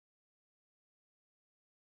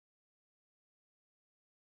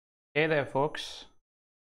Hey there, folks.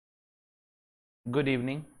 Good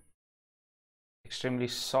evening. Extremely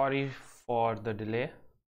sorry for the delay.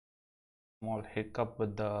 Small hiccup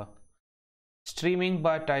with the streaming,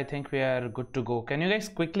 but I think we are good to go. Can you guys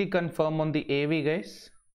quickly confirm on the AV, guys?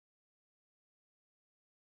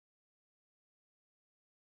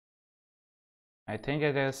 I think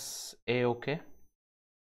it is A-okay.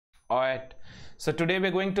 Alright. So today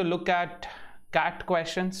we're going to look at CAT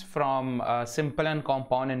questions from simple and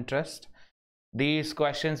compound interest. These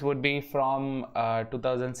questions would be from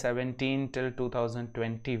 2017 till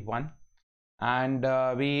 2021.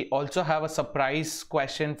 And we also have a surprise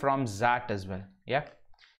question from Zat as well. Yeah.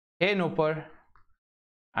 Hey Nupur,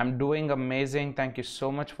 I'm doing amazing. Thank you so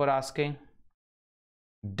much for asking.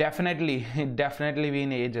 Definitely, definitely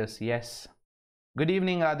been ages. Yes. Good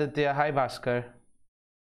evening, Aditya. Hi, Bhaskar.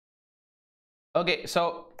 Okay,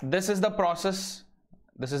 so this is the process.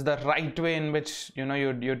 This is the right way in which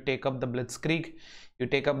you take up the Blitzkrieg. You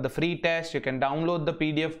take up the free test. You can download the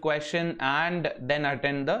PDF question and then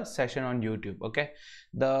attend the session on YouTube. Okay,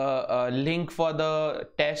 the link for the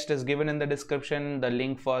test is given in the description. The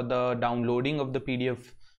link for the downloading of the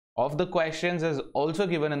PDF of the questions is also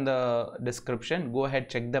given in the description. Go ahead,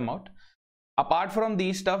 check them out. Apart from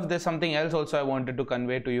these stuff, there's something else also I wanted to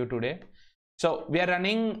convey to you today. So we are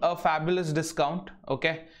running a fabulous discount.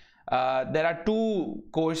 Okay, there are two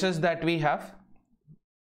courses that we have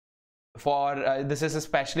for this is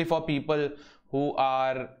especially for people who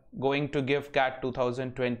are going to give CAT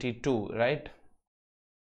 2022, right?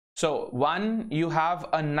 So one, you have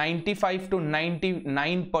a 95 to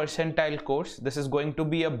 99 percentile course. This is going to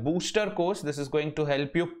be a booster course. This is going to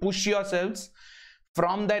help you push yourselves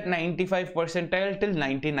from that 95 percentile till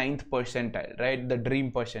 99th percentile, right? The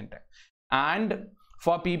dream percentile. And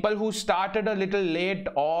for people who started a little late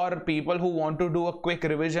or people who want to do a quick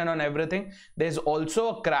revision on everything, there's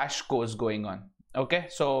also a crash course going on. Okay,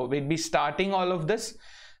 so we'll be starting all of this,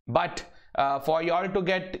 but for y'all to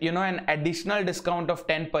get an additional discount of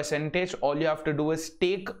 10%, all you have to do is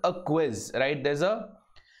take a quiz, right? There's a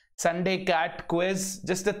Sunday CAT quiz,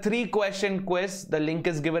 just a 3-question quiz. The link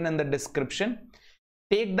is given in the description.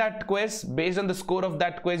 Take that quiz. Based on the score of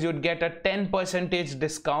that quiz, you'd get a 10%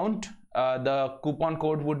 discount. The coupon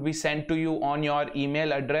code would be sent to you on your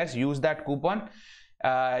email address. Use that coupon.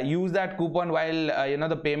 Use that coupon while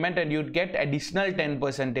the payment, and you'd get additional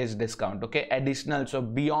 10% discount. Okay, additional. So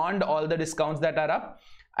beyond all the discounts that are up,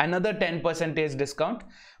 another 10% discount.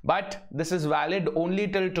 But this is valid only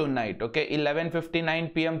till tonight. Okay,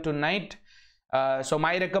 11:59 p.m. tonight. So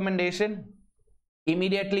my recommendation,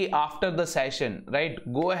 immediately after the session, right,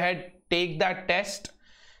 go ahead, take that test.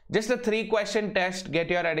 Just a 3-question test, get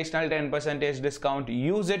your additional 10% discount.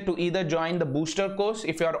 Use it to either join the booster course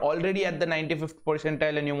if you're already at the 95th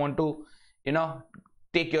percentile and you want to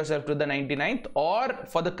take yourself to the 99th, or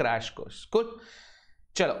for the crash course. Cool.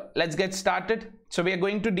 Chalo, let's get started. So we are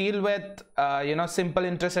going to deal with simple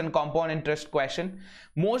interest and compound interest question.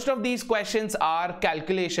 Most of these questions are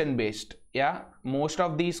calculation based. Yeah, most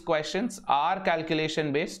of these questions are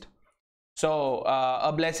calculation based. So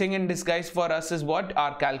a blessing in disguise for us is what?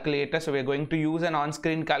 Our calculator. So we're going to use an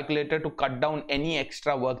on-screen calculator to cut down any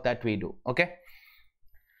extra work that we do. Okay,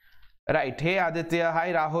 right. Hey Aditya.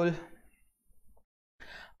 Hi Rahul.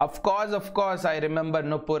 Of course, I remember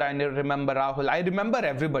Nupur, I remember Rahul, I remember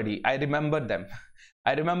everybody, I remember them.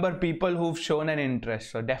 I remember people who've shown an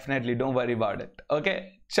interest, so definitely don't worry about it.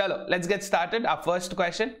 Okay, chalo, let's get started. Our first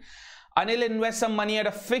question. Anil invests some money at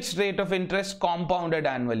a fixed rate of interest compounded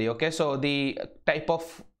annually. Okay, so the type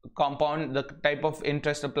of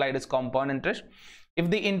interest applied is compound interest. If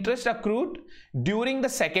the interest accrued during the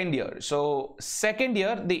second year, so second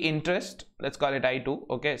year the interest, let's call it I2.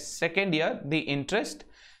 Okay, second year the interest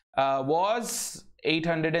was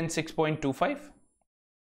 806.25,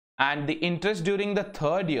 and the interest during the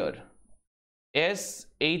third year is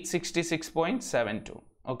 866.72.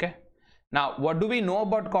 okay, now what do we know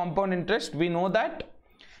about compound interest? We know that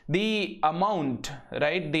the amount,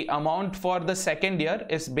 right, the amount for the second year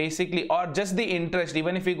is basically, or just the interest,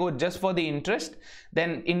 even if we go just for the interest,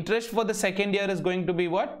 then interest for the second year is going to be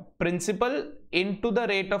what? Principal into the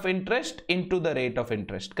rate of interest into the rate of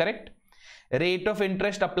interest, correct? Rate of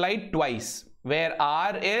interest applied twice, where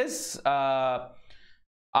R is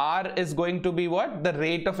going to be what? The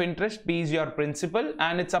rate of interest. P is your principal,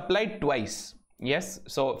 and it's applied twice. Yes,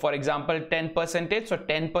 so for example 10%, so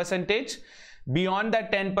 10%, beyond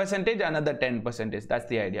that 10%, another 10%. That's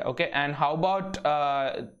the idea. Okay, and how about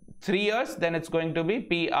 3 years? Then it's going to be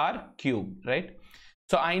PR cube, right?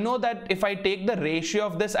 So I know that if I take the ratio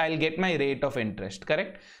of this, I'll get my rate of interest,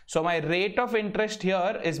 correct? So my rate of interest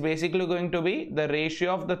here is basically going to be the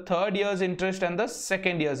ratio of the third year's interest and the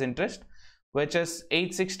second year's interest, which is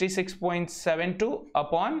 866.72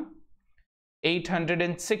 upon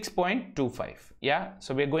 806.25. Yeah,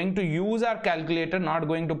 so we're going to use our calculator, not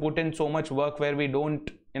going to put in so much work where we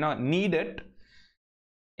don't, need it.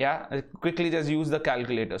 Yeah, I'll quickly just use the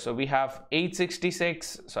calculator. So we have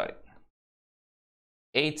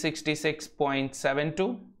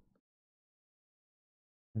 866.72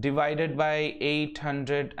 divided by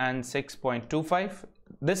 806.25.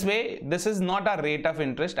 This way, this is not our rate of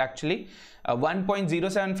interest actually.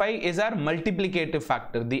 1.075 is our multiplicative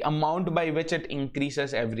factor, the amount by which it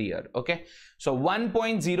increases every year. Okay, so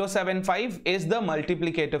 1.075 is the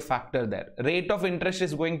multiplicative factor there. Rate of interest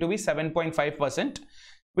is going to be 7.5%.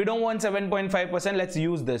 We don't want 7.5%. Let's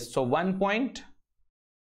use this. So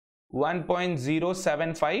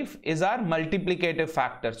 1.075 is our multiplicative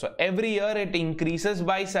factor. So every year it increases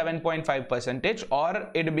by 7.5% or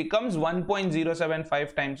it becomes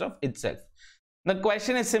 1.075 times of itself. The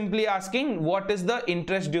question is simply asking what is the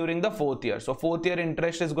interest during the fourth year. So fourth year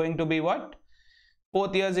interest is going to be what?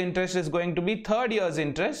 Fourth year's interest is going to be third year's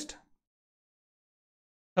interest.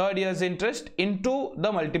 Third year's interest into the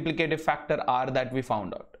multiplicative factor R that we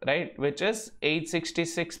found out, right? Which is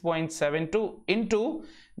 866.72 into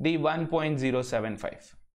the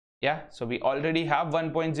 1.075. Yeah, so we already have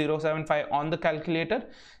 1.075 on the calculator.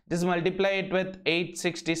 Just multiply it with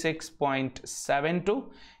 866.72,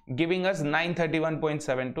 giving us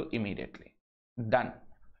 931.72 immediately. Done.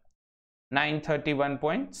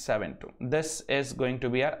 931.72. This is going to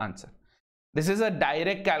be our answer. This is a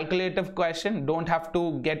direct calculative question. Don't have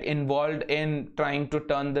to get involved in trying to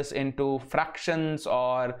turn this into fractions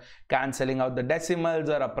or cancelling out the decimals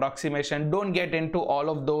or approximation. Don't get into all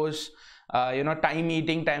of those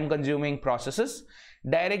time-eating, time-consuming processes.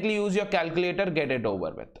 Directly use your calculator, get it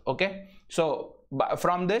over with. Okay, so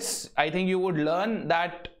from this I think you would learn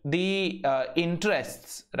that the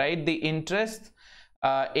interests, right, the interests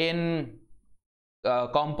in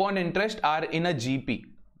compound interest are in a GP.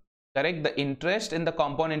 Correct, the interest in the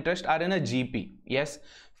compound interest are in a GP. Yes,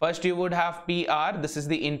 first you would have PR, this is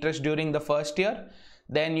the interest during the first year.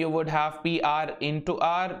 Then you would have PR into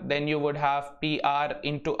R, then you would have PR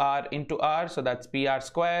into R into R, so that's PR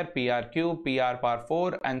square, PR cube, PR power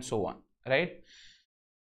 4 and so on, right?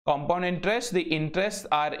 Compound interest, the interests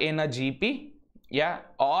are in a GP. Yeah,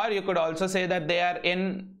 or you could also say that they are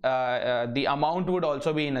in the amount would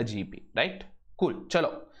also be in a GP, right? Cool,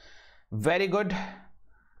 chalo, very good.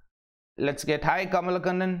 Let's get, hi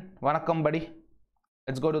Kamalakannan, vanakkam buddy.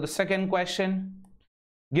 Let's go to the second question.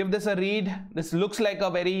 Give this a read. This looks like a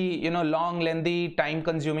very long, lengthy,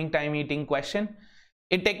 time-consuming, time-eating question.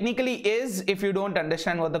 It technically is if you don't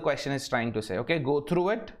understand what the question is trying to say. Okay, go through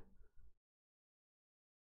it.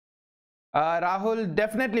 Rahul,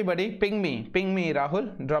 definitely buddy, ping me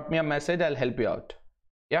Rahul, drop me a message, I'll help you out.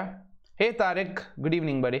 Yeah, hey Tariq, good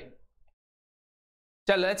evening buddy.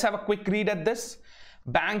 So let's have a quick read at this.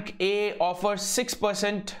 Bank A offers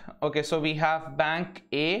 6%. Okay, so we have Bank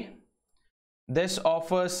A. This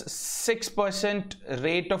offers 6%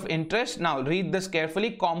 rate of interest. Now read this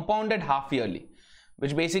carefully. Compounded half yearly,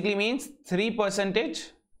 which basically means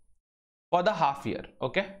 3% for the half year.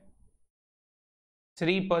 Okay,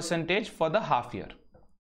 3% for the half year.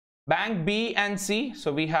 Bank B and C.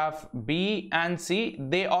 So we have B and C.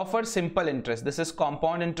 They offer simple interest. This is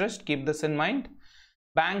compound interest. Keep this in mind.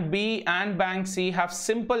 Bank B and Bank C have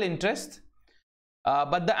simple interest,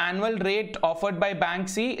 but the annual rate offered by Bank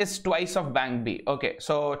C is twice of Bank B. Okay,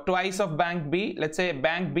 so twice of Bank B. Let's say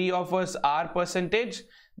Bank B offers R percentage,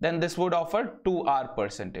 then this would offer 2R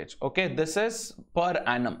percentage. Okay, this is per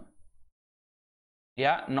annum.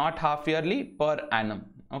 Yeah, not half yearly, per annum.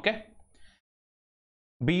 Okay.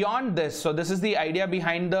 Beyond this, so this is the idea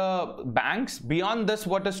behind the banks. Beyond this,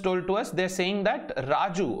 what is told to us? They're saying that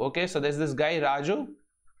Raju, okay, so there's this guy Raju.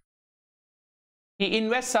 He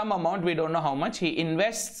invests some amount, we don't know how much. He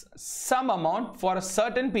invests some amount for a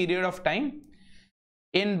certain period of time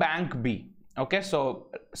in Bank B. Okay,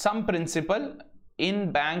 so some principal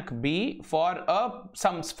in Bank B for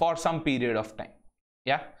some period of time.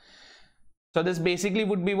 Yeah. So this basically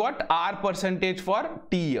would be what? R percentage for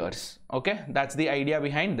T years. Okay, that's the idea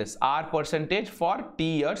behind this. R percentage for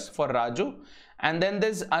T years for Raju. And then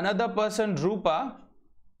there's another person, Rupa.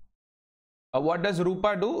 What does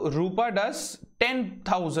Rupa do? Rupa does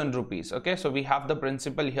 10,000 rupees. Okay, so we have the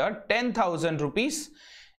principal here, 10,000 rupees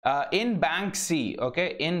in Bank C.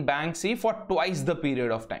 Okay, in Bank C for twice the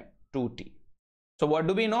period of time, 2T. So what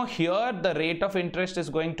do we know? Here the rate of interest is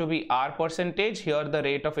going to be R percentage. Here the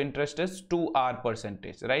rate of interest is 2R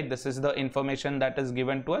percentage, right? This is the information that is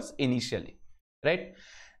given to us initially, right?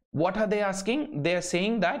 What are they asking? They are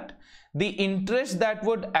saying that the interest that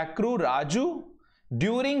would accrue Raju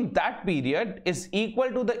during that period is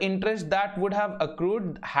equal to the interest that would have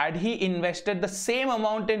accrued had he invested the same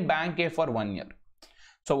amount in bank A for 1 year.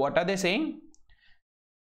 So what are they saying?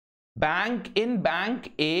 Bank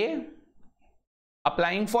A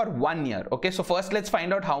applying for 1 year. Okay, so first let's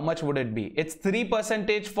find out how much would it be. It's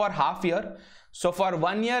 3% for half year. So for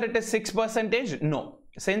 1 year it is 6%. No,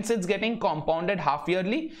 since it's getting compounded half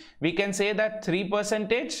yearly, we can say that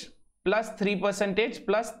 3% plus 3%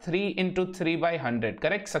 plus 3 into 3 by 100.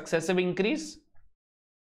 Correct? Successive increase.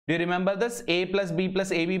 Do you remember this? A plus B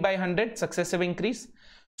plus AB by 100, successive increase.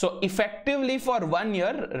 So effectively for 1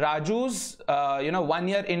 year, Raju's 1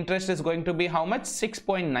 year interest is going to be how much?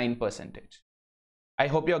 6.9%. I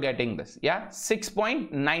hope you're getting this. Yeah,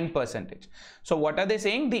 6.9%. So what are they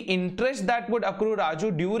saying? The interest that would accrue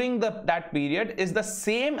Raju during that period is the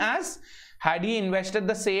same as had he invested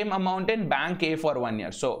the same amount in bank A for 1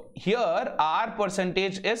 year. So here our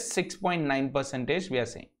percentage is 6.9%, we are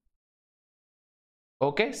saying.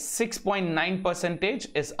 Okay, 6.9%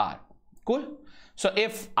 is R. Cool. So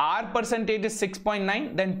if R percentage is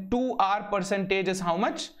 6.9, then 2R percentage is how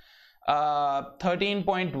much?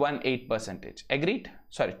 13.18%. Agreed?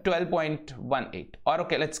 Sorry, 12.18. Or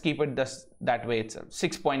okay, let's keep it that way itself.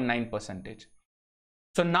 6.9%.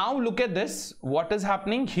 So now look at this. What is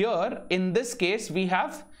happening here? In this case, we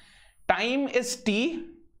have time is T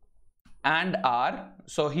and R.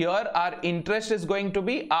 So here our interest is going to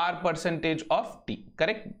be R percentage of T.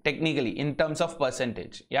 Correct? Technically, in terms of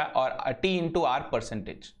percentage. Yeah, or T into R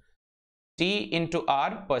percentage. T into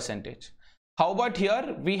R percentage. How about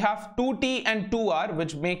here? We have 2T and 2R,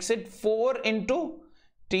 which makes it 4 into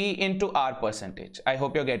T into R percentage. I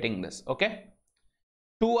hope you're getting this. Okay.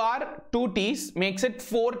 2R, 2T's makes it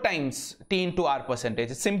 4 times T into R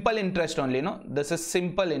percentage. It's simple interest only, no? This is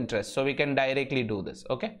simple interest. So we can directly do this.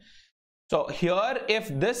 Okay. So here, if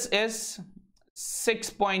this is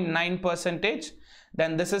 6.9%,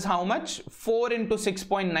 then this is how much? 4 into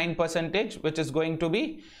 6.9%, which is going to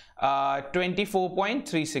be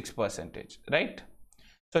 24.36%, right?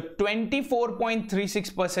 So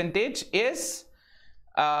 24.36% is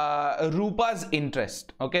Rupa's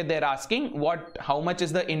interest. Okay, they're asking how much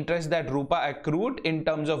is the interest that Rupa accrued in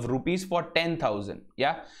terms of rupees for 10,000.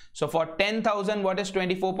 Yeah, so for 10,000, what is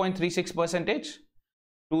 24.36%?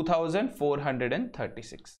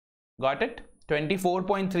 2,436. Got it?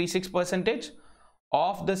 24.36%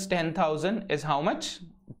 of this 10,000 is how much?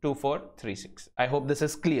 2436. I hope this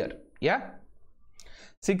is clear. Yeah,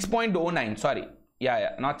 6.09. Sorry,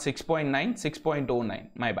 yeah, not 6.9, 6.09.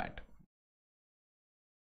 My bad.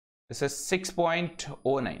 This is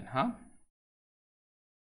 6.09, huh?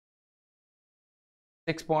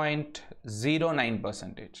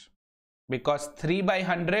 6.09%, because 3 by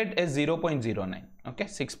 100 is 0.09. Okay,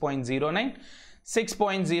 6.09.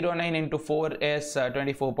 6.09 into 4 is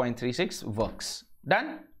 24.36. Works.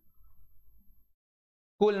 Done.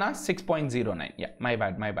 Cool, na? 6.09. Yeah, my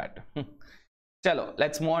bad. Chalo,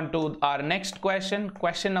 let's move on to our next question.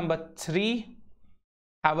 Question number 3.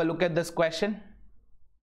 Have a look at this question.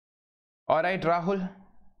 All right, Rahul.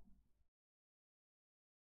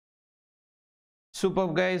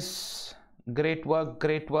 Superb, guys. Great work,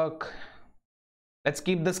 great work. Let's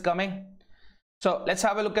keep this coming. So let's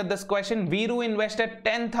have a look at this question. Viru invested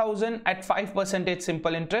 10,000 at 5%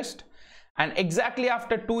 simple interest. And exactly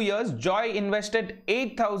after 2 years, Joy invested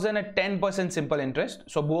 8,000 at 10% simple interest.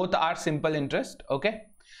 So both are simple interest. Okay.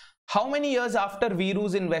 How many years after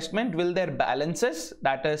Viru's investment will their balances,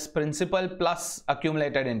 that is principal plus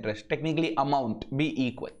accumulated interest, technically amount, be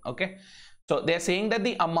equal? Okay. So they're saying that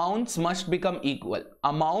the amounts must become equal.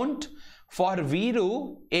 Amount for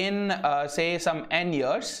Viru in say some n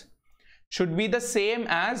years should be the same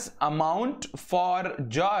as amount for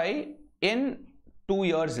Joy in 2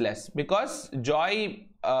 years less, because Joy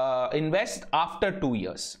invests after 2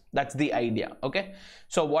 years. That's the idea. Okay.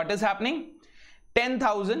 So what is happening?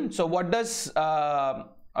 10,000. So what does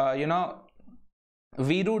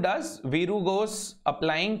Viru does? Viru goes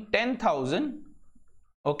applying 10,000.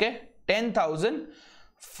 Okay, 10,000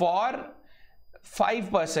 for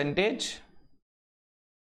 5%.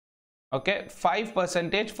 Okay,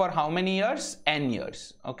 5% for how many years? N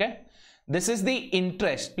years. Okay, this is the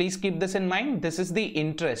interest. Please keep this in mind. This is the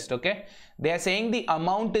interest. Okay, they are saying the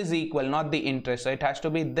amount is equal, not the interest. So it has to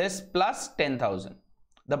be this plus 10,000,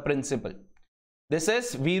 the principal. This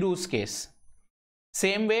is Viru's case.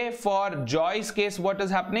 Same way for Joy's case, what is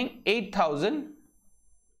happening? 8,000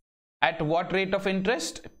 At what rate of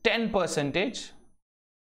interest? 10%.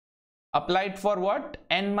 Applied for what?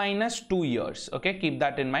 N minus 2 years. Okay, keep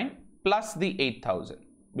that in mind. Plus the 8,000,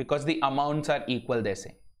 because the amounts are equal, they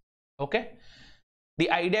say. Okay. The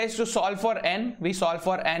idea is to solve for n. We solve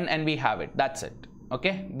for n and we have it. That's it.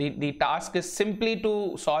 Okay. The task is simply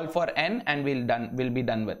to solve for n and we'll be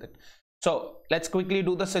done with it. So let's quickly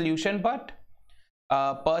do the solution part.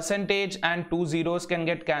 Percentage and 2 zeros can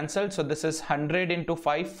get cancelled. So this is 100 into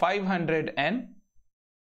 5, 500 n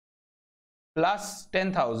plus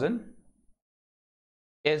 10,000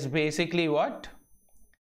 is basically what?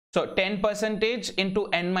 So 10% into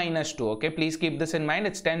n minus 2. Okay, please keep this in mind.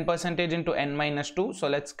 It's 10% into n minus 2. So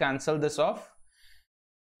let's cancel this off.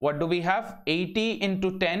 What do we have? 80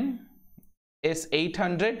 into 10 is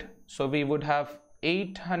 800. So we would have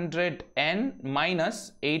 800n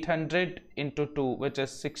minus 800 into 2, which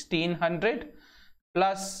is 1600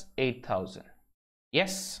 plus 8000.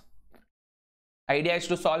 Yes. Idea is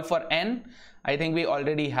to solve for n. I think we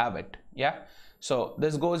already have it. Yeah. So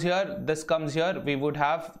this goes here, this comes here. We would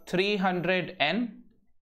have 300n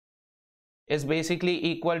is basically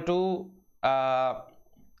equal to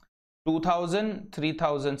 2000,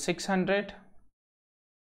 3600.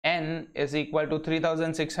 N is equal to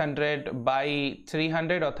 3600 by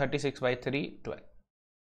 300, or 36 by 3, 12.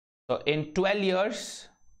 So in 12 years,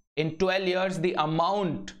 the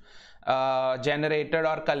amount generated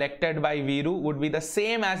or collected by Viru would be the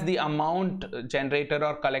same as the amount generated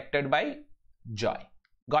or collected by Joy.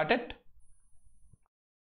 Got it?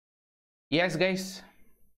 Yes, guys.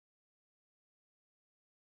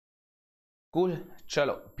 Cool.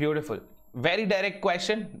 Chalo. Beautiful. Very direct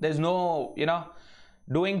question. There's no,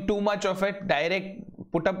 doing too much of it. Direct.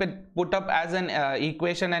 Put up as an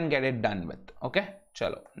equation and get it done with. Okay.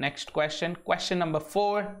 Chalo. Next question. Question number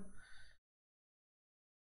 4.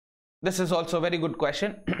 This is also a very good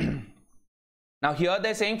question. Now here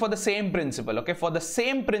they're saying for the same principal, okay, for the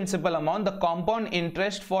same principal amount, the compound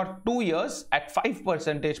interest for 2 years at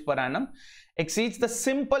 5% per annum exceeds the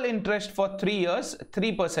simple interest for 3 years,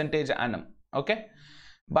 3% annum, okay,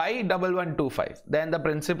 by 1125. Then the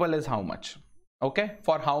principal is how much? Okay,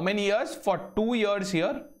 for how many years? For 2 years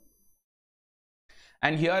here,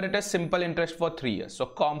 and here it is simple interest for 3 years. So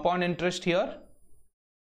compound interest here,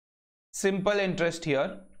 simple interest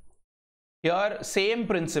here. Here same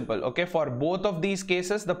principle, okay, for both of these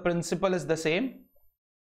cases the principle is the same.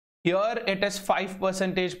 Here it is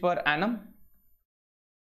 5% per annum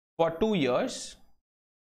for 2 years,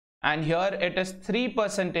 and here it is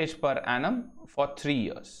 3% per annum for 3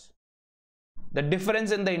 years. The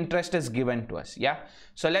difference in the interest is given to us. Yeah,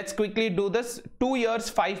 so let's quickly do this. 2 years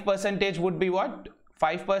 5% would be what?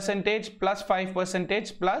 5% plus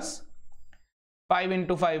 5% plus 5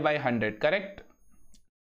 into 5 by 100, correct?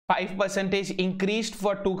 5% increased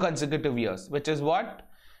for 2 consecutive years, which is what?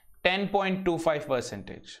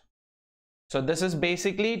 10.25%. So this is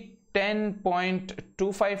basically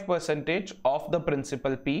 10.25% of the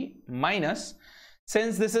principal P minus,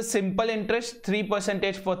 since this is simple interest,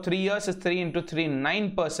 3% for 3 years is 3 into 3,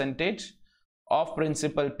 9% of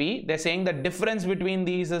principal P. They're saying the difference between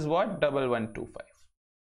these is what? 1125.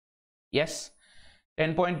 Yes,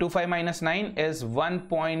 10.25 minus 9 is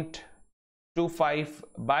 1.25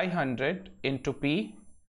 by 100 into P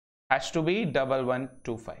has to be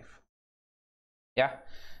 1125. Yeah,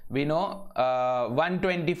 we know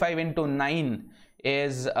 125 into 9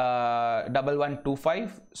 is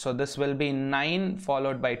 1125. So this will be 9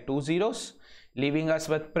 followed by 2 zeros, leaving us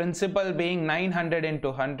with principal being 900 into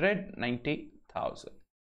 100, 90,000.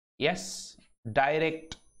 Yes,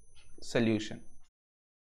 direct solution.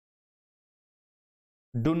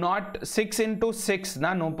 Do not 6 into 6,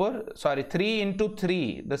 na Nupur, sorry, 3 into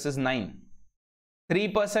 3, this is 9.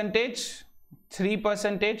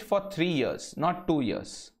 3% for 3 years, not 2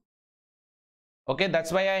 years. Okay,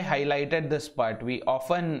 that's why I highlighted this part. We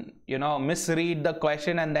often, misread the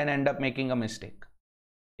question and then end up making a mistake.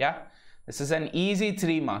 Yeah, this is an easy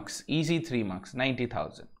 3 marks,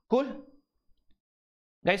 90,000. Cool.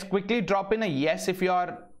 Guys, quickly drop in a yes if you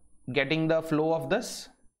are getting the flow of this.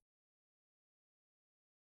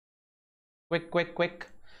 Quick.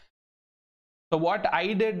 So what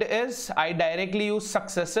I did is I directly used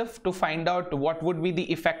successive to find out what would be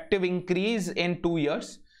the effective increase in 2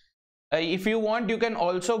 years. If you want, you can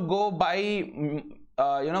also go by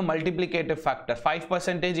multiplicative factor.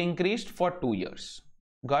 5% increased for 2 years.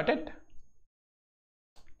 Got it?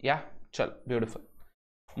 Yeah, chalo, beautiful.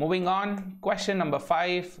 Moving on, question number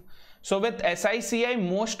 5. So with SICI,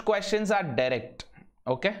 most questions are direct.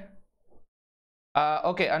 Okay.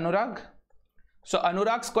 Okay, Anurag. So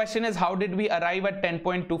Anurag's question is, how did we arrive at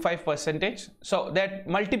 10.25%? So there are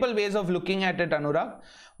multiple ways of looking at it, Anurag.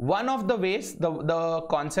 One of the ways, the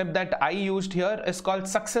concept that I used here is called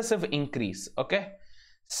successive increase. Okay,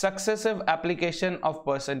 successive application of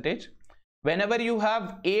percentage. Whenever you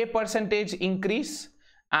have a percentage increase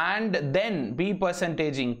and then b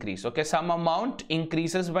percentage increase, okay, some amount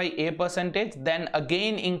increases by a percentage, then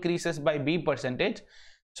again increases by b percentage.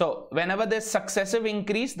 So whenever there's successive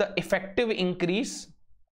increase, the effective increase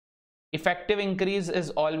is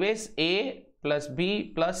always a plus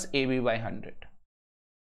b plus ab by 100.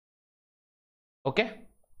 Okay,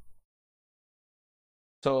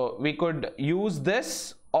 so we could use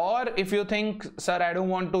this, or if you think, sir, I don't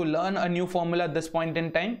want to learn a new formula at this point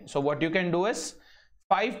in time, so what you can do is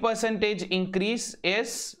 5% increase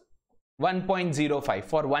is 1.05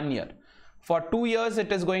 for 1 year. For 2 years,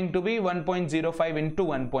 it is going to be 1.05 into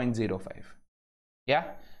 1.05.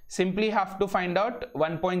 Yeah, simply have to find out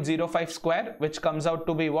 1.05 square, which comes out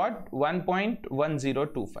to be what?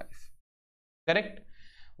 1.1025. Correct?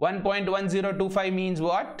 1.1025 means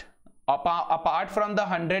what? Apart from the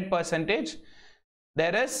 100%,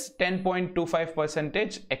 there is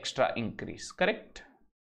 10.25% extra increase. Correct?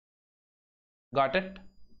 Got it?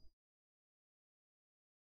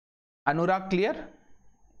 Anurag, clear?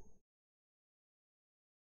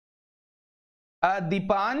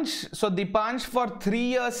 Dipansh, so Dipansh, for 3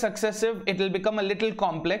 years successive, it will become a little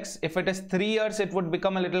complex. If it is 3 years, it would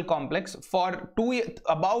become a little complex. For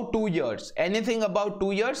about 2 years, anything about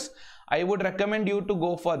 2 years, I would recommend you to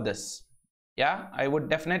go for this. Yeah, I would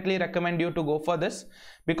definitely recommend you to go for this,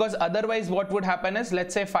 because otherwise what would happen is,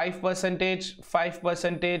 let's say 5%,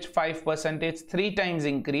 5%, 3 times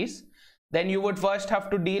increase. Then you would first have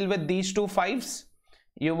to deal with these two 5s.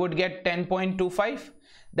 You would get 10.25.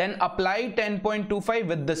 Then apply 10.25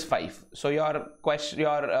 with this 5. So your question,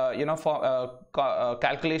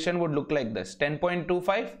 calculation would look like this: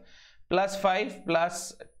 10.25 plus 5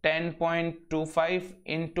 plus 10.25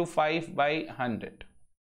 into 5 by 100.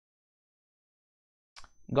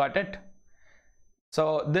 Got it?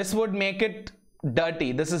 So this would make it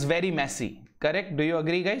dirty. This is very messy. Correct? Do you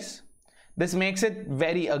agree, guys? This makes it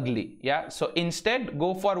very ugly. Yeah. So instead,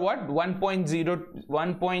 go for what?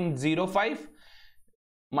 1.05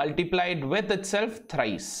 multiplied with itself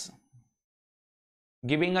thrice,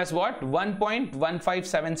 giving us what?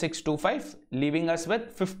 1.157625, leaving us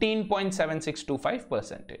with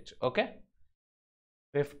 15.7625%. Okay,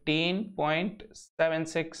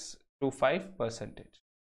 15.7625%.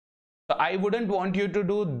 So I wouldn't want you to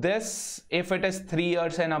do this if it is 3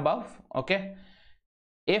 years and above. Okay,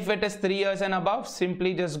 if it is 3 years and above,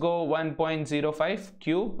 simply just go 1.05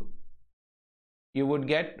 cube. You would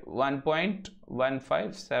get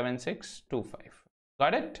 1.157625.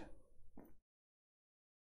 Got it?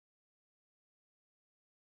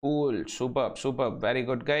 Cool. Superb. Superb. Very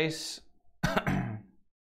good, guys.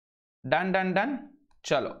 Done.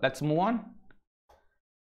 Chalo, let's move on.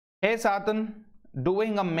 Hey, Satan.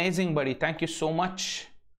 Doing amazing, buddy. Thank you so much.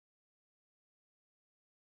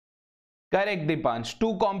 Correct, Dipansh.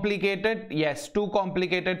 Too complicated? Yes, too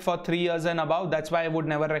complicated for 3 years and above. That's why I would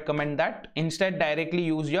never recommend that. Instead, directly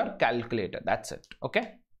use your calculator. That's it.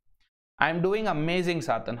 Okay. I'm doing amazing,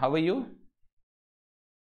 Satan. How are you?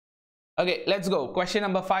 Okay, let's go. Question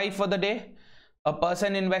number 5 for the day. A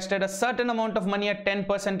person invested a certain amount of money at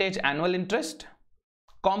 10% annual interest,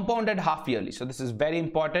 compounded half yearly. So this is very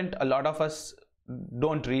important. A lot of us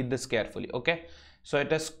don't read this carefully. Okay. So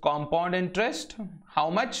it is compound interest. How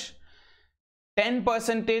much?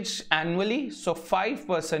 10% annually, so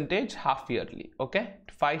 5% half yearly. Okay,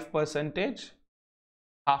 5%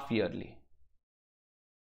 half yearly.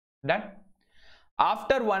 Done.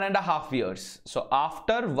 After 1.5 years, so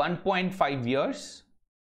after 1.5 years,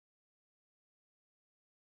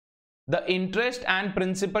 the interest and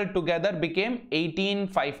principal together became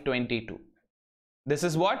 18,522. This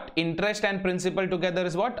is what? Interest and principal together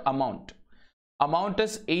is what? Amount. Amount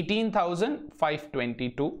is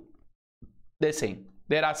 18,522.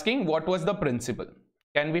 They're asking what was the principal.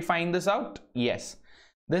 Can we find this out? Yes.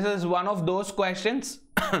 This is one of those questions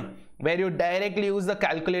where you directly use the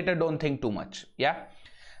calculator. Don't think too much. Yeah.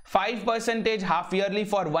 5% half yearly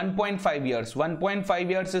for 1.5 years. 1.5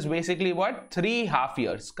 years is basically what? 3 half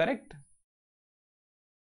years. Correct?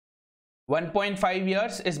 1.5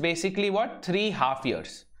 years is basically what? 3 half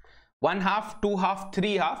years. 1 half, 2 half,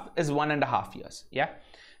 3 half is 1.5 years. Yeah.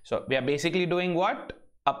 So we are basically doing what?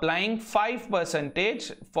 Applying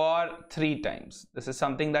 5% for 3 times. This is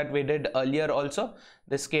something that we did earlier also.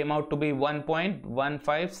 This came out to be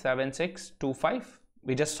 1.157625.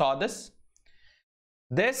 We just saw this.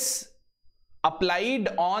 This applied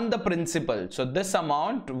on the principal. So this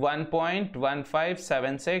amount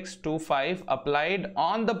 1.157625 applied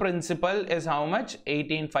on the principal is how much?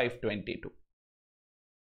 18,522.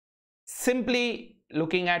 Simply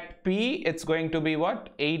looking at P, it's going to be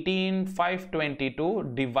what?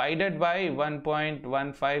 18,522 divided by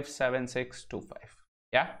 1.157625.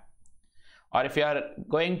 Yeah. Or if you are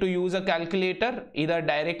going to use a calculator, either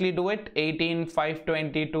directly do it.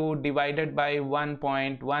 18,522 divided by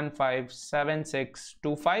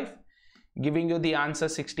 1.157625, giving you the answer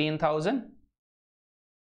 16,000.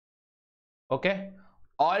 Okay.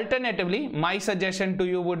 Alternatively, my suggestion to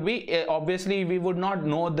you would be, obviously we would not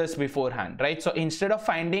know this beforehand, right? So instead of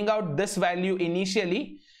finding out this value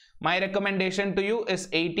initially, my recommendation to you is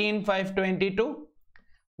 18,522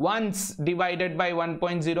 once divided by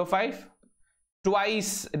 1.05,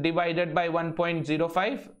 twice divided by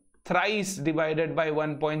 1.05, thrice divided by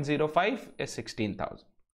 1.05 is 16,000.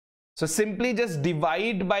 So simply just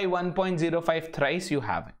divide by 1.05 thrice, you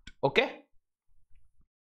have it. Okay.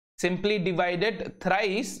 Simply divide it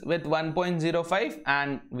thrice with 1.05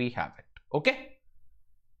 and we have it. Okay.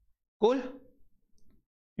 Cool.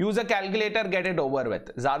 Use a calculator, get it over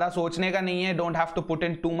with. ज़्यादा सोचने का नहीं है. Don't have to put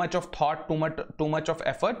in too much of thought, too much of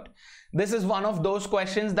effort. This is one of those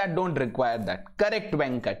questions that don't require that. Correct,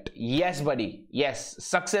 Venkat. Yes, buddy. Yes.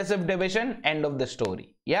 Successive division, end of the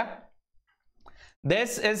story. Yeah.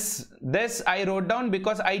 This I wrote down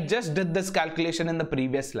because I just did this calculation in the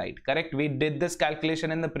previous slide. Correct. We did this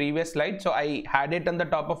calculation in the previous slide. So I had it on the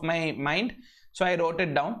top of my mind. So I wrote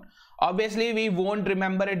it down. Obviously, we won't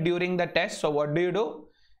remember it during the test. So what do?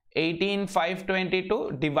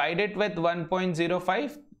 18,522 divide it with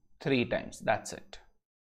 1.05 3 times. That's it.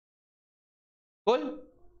 Cool.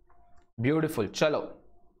 Beautiful. Chalo.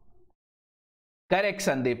 Correct,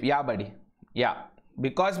 Sandeep. Yeah, buddy. Yeah.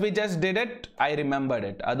 Because we just did it, I remembered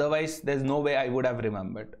it. Otherwise, there's no way I would have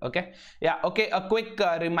remembered. Okay. Yeah. Okay. A quick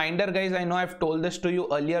reminder, guys. I know I've told this to you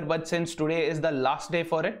earlier, but since today is the last day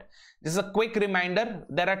for it, just a quick reminder.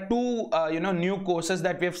 There are two, new courses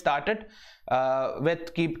that we have started.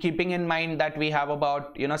 With keeping in mind that we have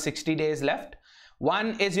about 60 days left.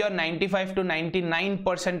 One is your 95 to 99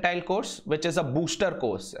 percentile course, which is a booster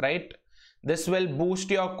course, right? This will boost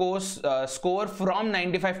your course score from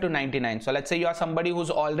 95 to 99. So let's say you are somebody who's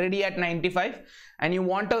already at 95 and you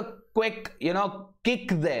want a quick, kick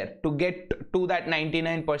there to get to that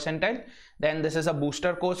 99 percentile. Then this is a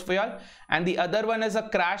booster course for y'all. And the other one is a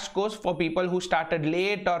crash course for people who started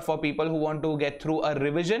late or for people who want to get through a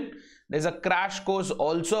revision. There's a crash course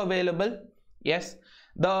also available. Yes.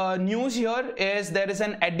 The news here is there is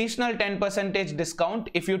an additional 10% discount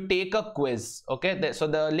if you take a quiz. Okay. So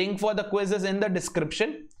the link for the quiz is in the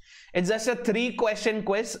description. It's just a 3-question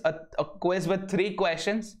quiz, a quiz with 3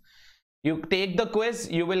 questions. You take the quiz,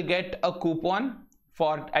 you will get a coupon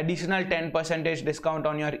for additional 10% discount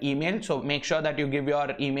on your email. So make sure that you give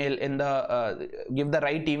your email in the, give the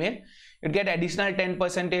right email. You get additional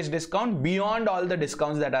 10% discount beyond all the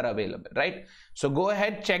discounts that are available, right? So go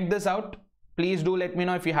ahead, check this out. Please do let me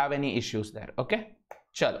know if you have any issues there. Okay.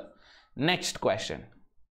 Chalo. Next question.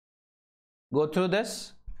 Go through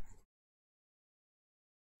this.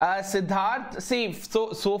 Siddharth, see,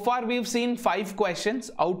 so far we've seen 5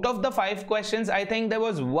 questions. Out of the 5 questions, I think there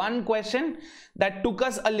was one question that took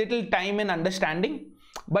us a little time in understanding,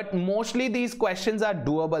 but mostly these questions are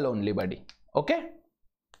doable only, buddy. Okay.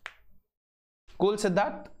 Cool,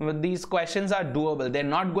 Siddharth. These questions are doable. They're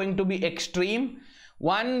not going to be extreme.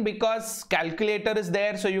 One, because calculator is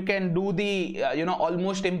there, so you can do the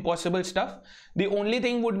almost impossible stuff. The only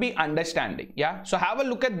thing would be understanding. Yeah. So have a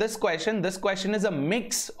look at this question. This question is a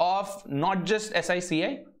mix of not just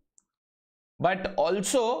SICI, but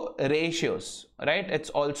also ratios, right? It's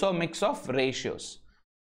also a mix of ratios.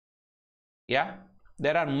 Yeah.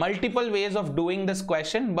 There are multiple ways of doing this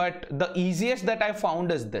question, but the easiest that I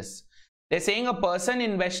found is this. They're saying a person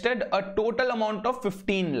invested a total amount of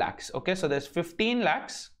 15 lakhs. Okay, so there's 15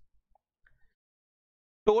 lakhs.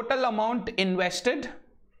 Total amount invested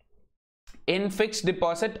in fixed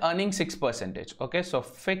deposit earning 6%. Okay, so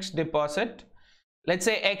fixed deposit, let's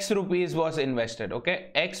say X rupees was invested.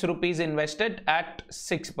 Okay, X rupees invested at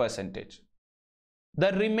 6%.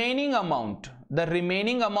 The remaining amount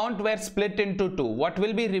were split into 2. What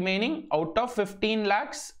will be remaining? Out of 15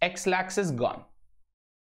 lakhs, X lakhs is gone.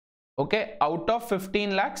 Okay, out of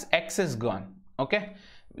 15 lakhs, X is gone. Okay,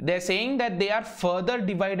 they're saying that they are further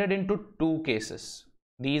divided into 2 cases.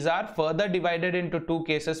 These are further divided into 2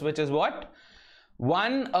 cases, which is what?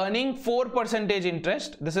 One earning 4%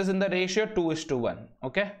 interest. This is in the ratio 2:1.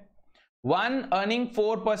 Okay, one earning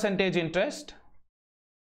 4% interest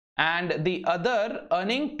and the other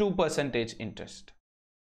earning 2% interest.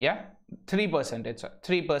 Yeah,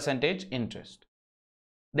 3% interest.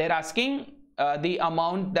 They're asking the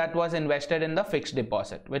amount that was invested in the fixed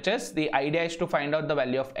deposit, which is, the idea is to find out the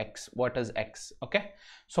value of X. What is X? Okay,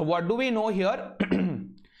 so what do we know here?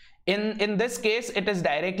 in this case, it is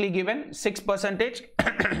directly given 6%,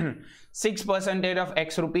 6% of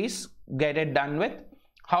X rupees, get it done with.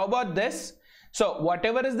 How about this? So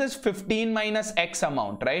whatever is this 15 minus X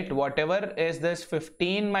amount, right? Whatever is this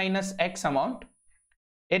 15 minus X amount,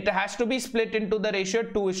 it has to be split into the ratio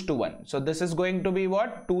 2:1. So this is going to be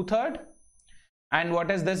what? 2/3. And what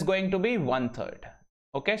is this going to be? 1/3.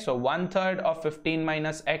 Okay, so 1/3 of 15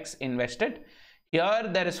 minus X invested. Here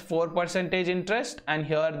there is 4% interest and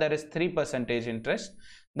here there is 3% interest.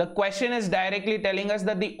 The question is directly telling us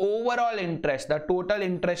that the overall interest, the total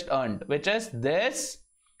interest earned, which is this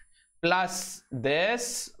plus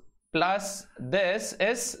this plus this,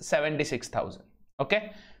 is 76,000.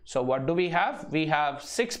 Okay, so what do we have? We have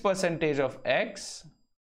 6% of X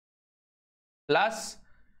plus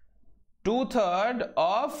 2/3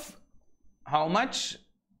 of how much?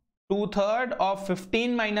 2/3 of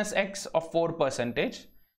 15 minus X of 4%.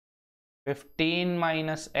 15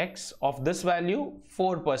 minus X of this value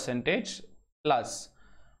 4% plus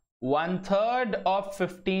 1/3 of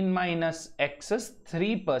 15 minus X is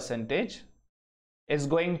 3% is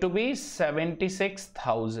going to be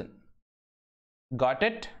 76,000. Got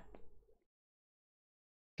it?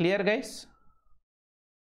 Clear, guys?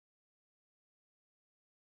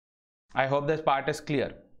 I hope this part is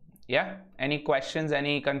clear. Yeah, any questions,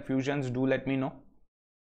 any confusions, do let me know.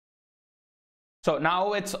 So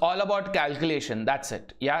now it's all about calculation. That's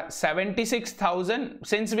it. Yeah, 76,000.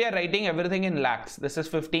 Since we are writing everything in lakhs, this is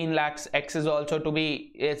 15 lakhs. X is also to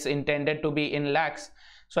be, it's intended to be in lakhs.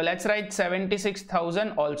 So let's write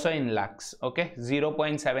 76,000 also in lakhs. Okay,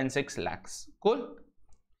 0.76 lakhs. Cool.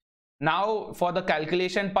 Now for the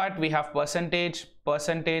calculation part, we have percentage.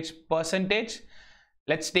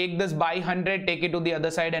 Let's take this by 100, take it to the other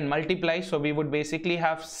side and multiply. So we would basically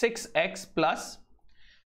have 6x plus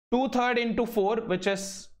 2/3 into 4, which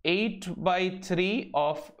is 8/3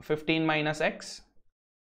 of 15 minus X,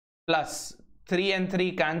 plus 3 and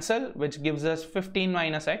 3 cancel, which gives us 15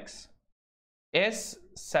 minus X is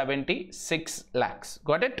 76 lakhs.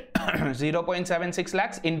 Got it? 0.76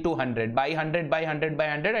 lakhs into 100. By 100, by 100, by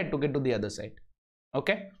 100, I took it to the other side.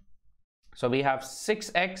 Okay. So we have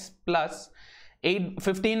 6x plus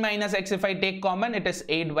 15 minus X, if I take common, it is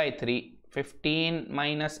 8/3. 15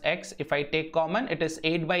 minus X, if I take common, it is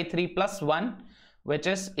 8/3 plus 1, which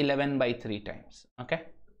is 11/3 times. Okay.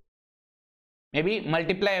 Maybe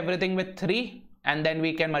multiply everything with 3 and then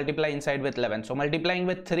we can multiply inside with 11. So multiplying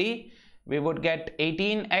with 3, we would get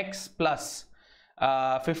 18x plus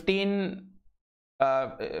 15.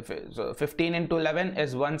 So 15 into 11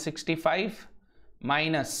 is 165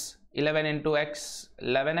 minus 11 into x,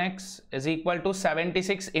 11x is equal to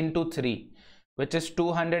 76 into 3, which is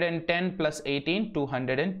 210 plus 18,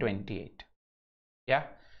 228. Yeah.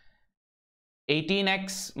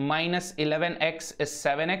 18x minus 11x is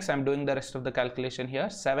 7x. I'm doing the rest of the calculation here.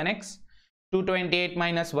 7x. 228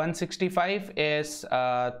 minus 165 is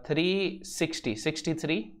 360,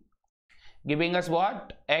 63. Giving us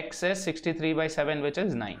what? X is 63 by 7, which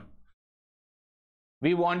is 9.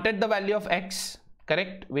 We wanted the value of X,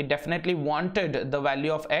 correct? We definitely wanted the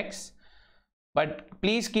value of X. But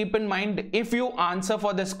please keep in mind, if you answer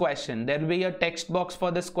for this question, there will be a text box for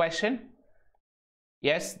this question.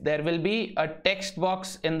 Yes, there will be a text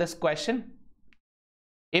box in this question.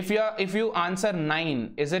 If you answer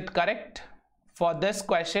 9, is it correct? For this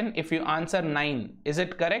question, if you answer 9, is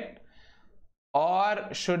it correct?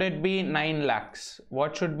 Or should it be 9 lakhs?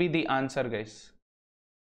 What should be the answer, guys?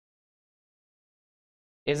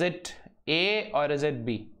 Is it A or is it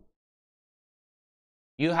B?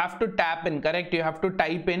 You have to tap in, correct? You have to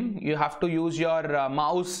type in, you have to use your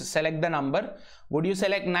mouse, select the number. Would you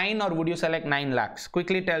select 9 or would you select 9 lakhs?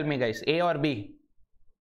 Quickly tell me, guys, A or B?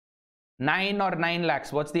 9 or 9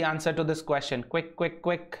 lakhs? What's the answer to this question? Quick, quick,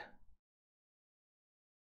 quick.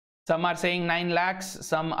 Some are saying 9 lakhs,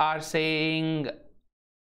 some are saying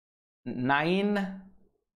 9.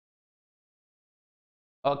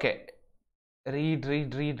 Okay. Read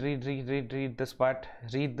this part.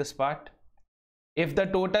 Read this part. If the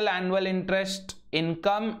total annual interest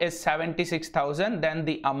income is 76,000, then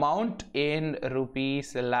the amount in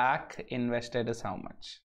rupees lakh invested is how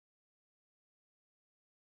much?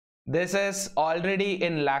 This is already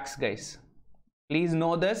in lakhs, guys. Please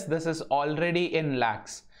know this. This is already in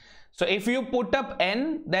lakhs. So if you put up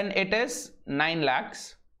N, then it is 9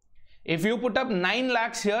 lakhs. If you put up 9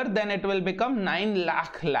 lakhs here, then it will become 9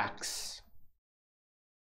 lakhs.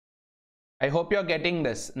 I hope you're getting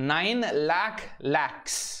this. 9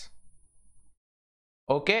 lakhs.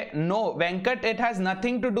 Okay, no, Venkat, it has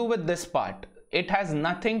nothing to do with this part. It has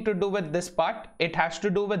nothing to do with this part. It has to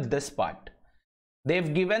do with this part.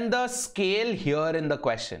 They've given the scale here in the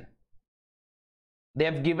question. They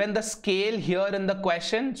have given the scale here in the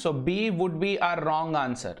question. So B would be our wrong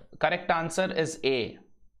answer. Correct answer is A.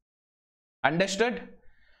 Understood?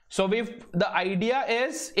 So the idea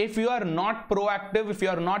is, if you are not proactive, if you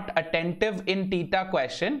are not attentive in theta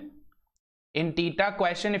question,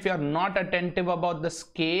 if you are not attentive about the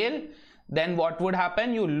scale, then what would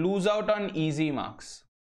happen? You lose out on easy marks.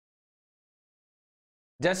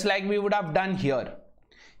 Just like we would have done here.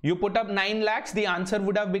 You put up 9 lakhs, the answer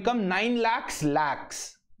would have become 9 lakhs,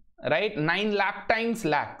 right? 9 lakh times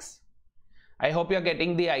lakhs. I hope you're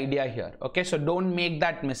getting the idea here. Okay, so don't make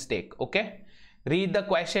that mistake. Okay, read the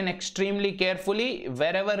question extremely carefully.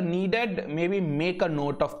 Wherever needed, maybe make a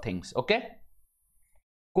note of things. Okay,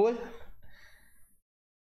 cool.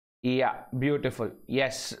 Yeah, beautiful.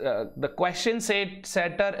 Yes, the question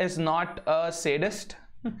setter is not a sadist.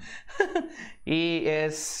 He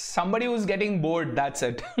is somebody who's getting bored, that's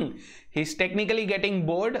it. He's technically getting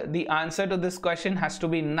bored. The answer to this question has to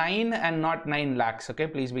be 9 and not 9 lakhs. Okay,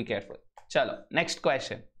 please be careful. Chalo, next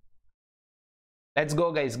question. Let's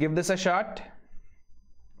go, guys. Give this a shot.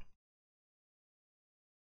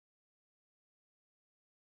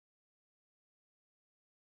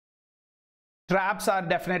 Traps are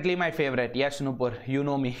definitely my favorite. Yes, Nupur, you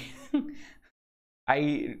know me.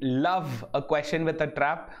 I love a question with a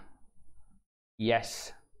trap.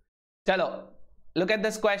 Yes. Chalo, look at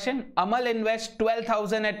this question. Amal invests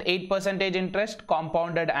 12,000 at 8% interest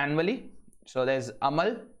compounded annually. So there's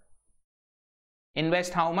Amal.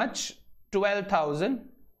 Invest how much? 12,000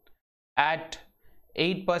 at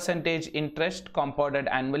 8% interest compounded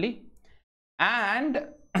annually. And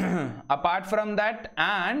apart from that,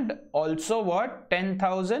 and also what?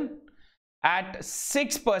 10,000 at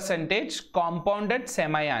 6% compounded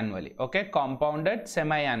semi-annually. Okay, compounded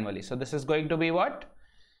semi-annually. So this is going to be what?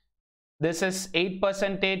 This is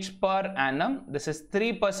 8% per annum. This is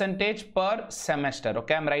 3% per semester.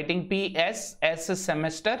 Okay, I'm writing PS. S is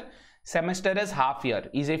semester. Semester is half year.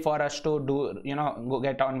 Easy for us to do, go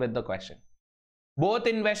get on with the question. Both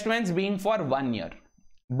investments being for 1 year.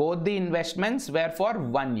 Both the investments were for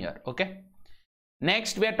 1 year. Okay.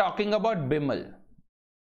 Next, we are talking about Bimal.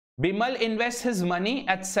 Bimal invests his money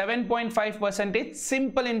at 7.5%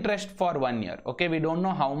 simple interest for 1 year. Okay, we don't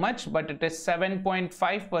know how much, but it is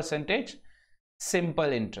 7.5%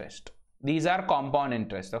 simple interest. These are compound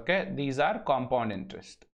interest. Okay, these are compound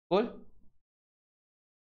interest. Cool.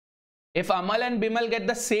 If Amal and Bimal get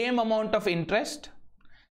the same amount of interest,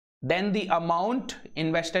 then the amount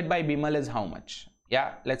invested by Bimal is how much?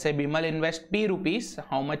 Yeah, let's say Bimal invests P rupees.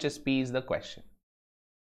 How much is P is the question.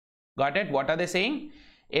 Got it? What are they saying?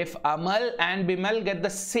 If Amal and Bimal get the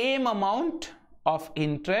same amount of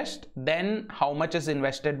interest, then how much is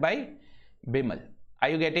invested by Bimal? Are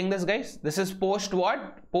you getting this, guys? This is post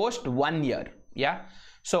what? Post 1 year. Yeah.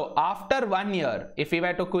 So after 1 year, if we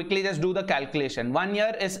were to quickly just do the calculation, 1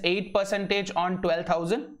 year is 8% on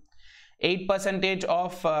 12,000. 8%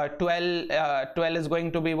 of 12 is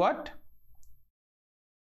going to be what?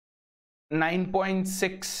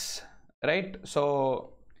 9.6, right?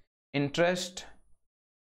 So interest,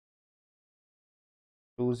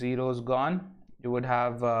 2 zeros gone. You would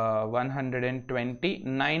have 120,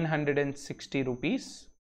 960 rupees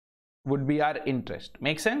would be our interest.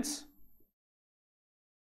 Make sense?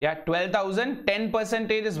 Yeah, 12,000, 10%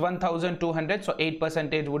 is 1,200. So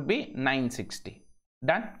 8% would be 960.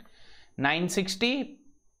 Done. 960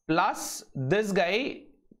 plus this guy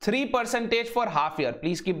 3% for half year.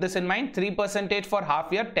 Please keep this in mind. 3% for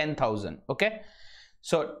half year, 10,000. Okay.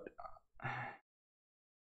 So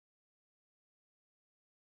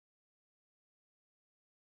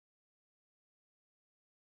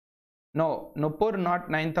no, Nupur, not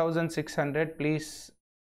 9,600. Please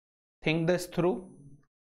think this through.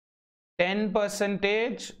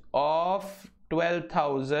 10% of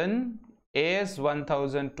 12,000 is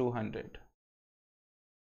 1,200.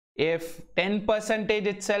 If 10%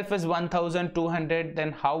 itself is 1,200,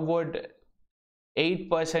 then how would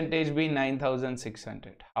 8% be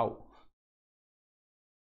 9,600? How?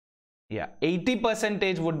 Yeah,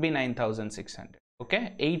 80% would be 9,600.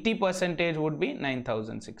 Okay, 80% would be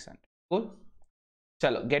 9,600. Cool.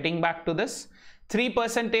 Chalo, getting back to this,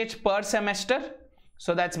 3% per semester.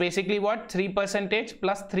 So that's basically what? 3%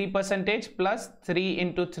 plus 3% plus 3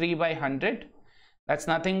 into 3 by 100. That's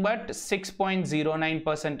nothing but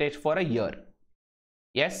 6.09% for a year.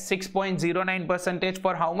 Yes, 6.09%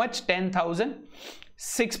 for how much? 10,000.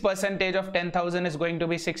 6% of 10,000 is going to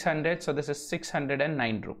be 600. So this is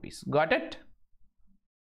 609 rupees. Got it?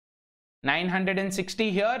 960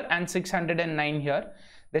 here and 609 here.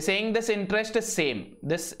 They're saying this interest is same.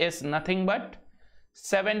 This is nothing but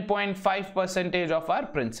 7.5% of our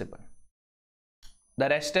principal. The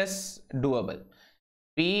rest is doable.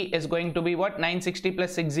 P is going to be what? 960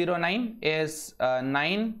 plus 609 is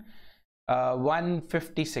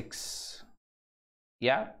 156.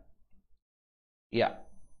 Yeah.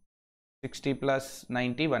 60 plus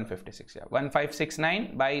 90, 156. Yeah,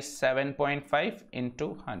 1569 by 7.5 into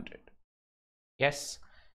 100. Yes.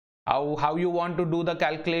 How you want to do the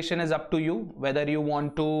calculation is up to you. Whether you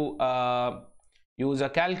want to use a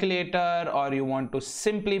calculator or you want to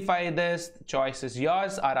simplify this, the choice is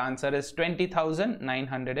yours. Our answer is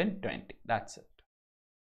 20,920. That's it.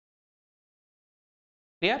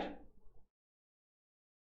 Clear?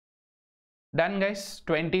 Done, guys.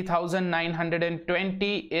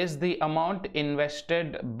 20,920 is the amount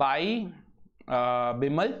invested by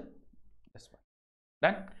Bimal. This one.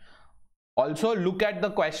 Done. Also look at the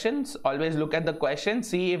questions. Always look at the question.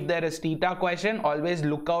 See if there is theta question. Always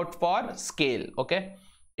look out for scale. Okay.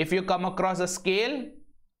 If you come across a scale,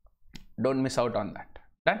 don't miss out on that.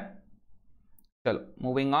 Done. Chalo,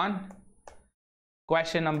 moving on.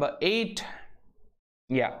 Question number 8.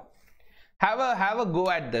 Yeah. Have a go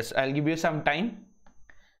at this. I'll give you some time.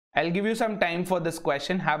 I'll give you some time for this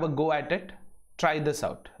question. Have a go at it. Try this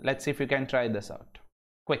out. Let's see if you can try this out.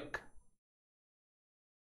 Quick.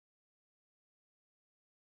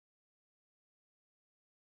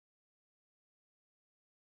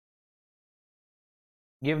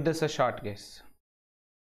 Give this a shot, guys.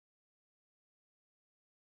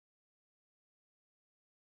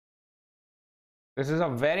 This is a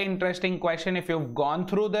very interesting question. If you've gone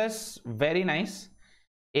through this, very nice.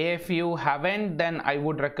 If you haven't, then I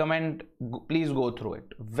would recommend please go through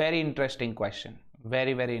it. Very interesting question.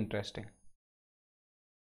 Very, very interesting.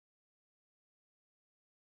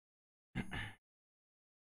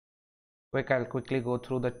 I'll quickly go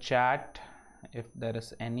through the chat if there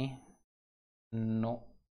is any. No.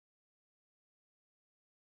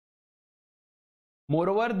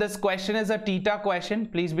 Moreover, this question is a theta question.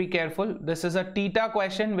 Please be careful. This is a theta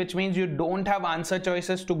question, which means you don't have answer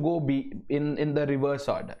choices to go be in the reverse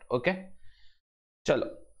order. Okay.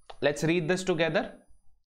 Chalo. Let's read this together.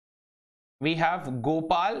 We have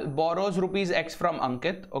Gopal borrows rupees X from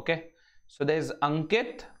Ankit. Okay. So there's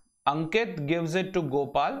Ankit. Ankit gives it to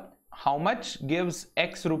Gopal. How much? Gives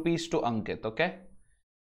X rupees to Ankit. Okay.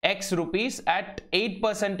 X rupees at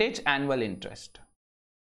 8% annual interest.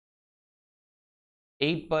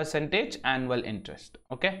 8% annual interest.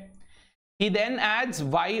 Okay. He then adds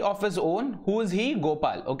Y of his own. Who is he?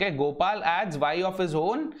 Gopal. Okay. Gopal adds Y of his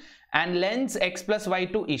own and lends X plus Y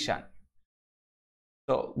to Ishan.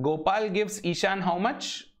 So Gopal gives Ishan how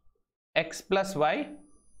much? X plus Y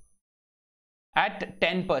at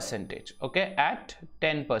 10%. Okay. At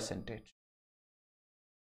 10%.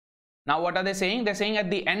 Now what are they saying? They're saying at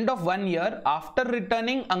the end of 1 year, after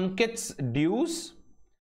returning Ankit's dues,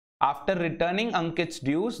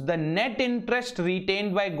 the net interest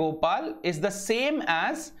retained by Gopal is the same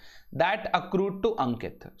as that accrued to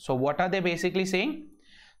Ankit. So what are they basically saying?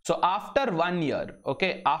 So after 1 year,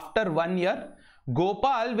 okay, after 1 year,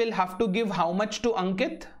 Gopal will have to give how much to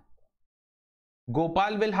Ankit?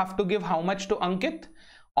 Gopal will have to give how much to Ankit?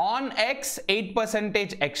 On X,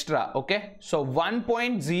 8% extra. Okay, so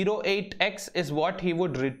 1.08x is what he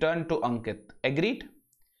would return to Ankit. Agreed?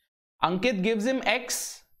 Ankit gives him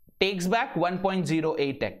X, takes back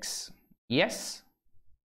 1.08x. Yes?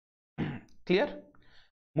 Clear?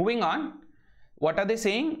 Moving on. What are they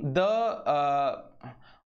saying?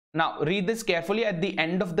 Now read this carefully. At the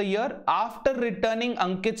end of the year, after returning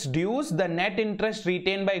Ankit's dues, the net interest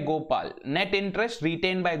retained by Gopal. Net interest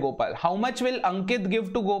retained by Gopal. How much will Ankit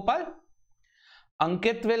give to Gopal?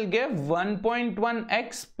 Ankit will give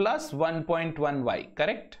 1.1x plus 1.1y.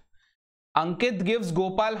 Correct? Ankit gives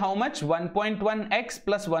Gopal how much? 1.1x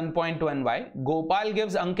plus 1.1y. Gopal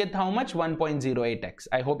gives Ankit how much? 1.08x.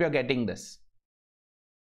 I hope you're getting this.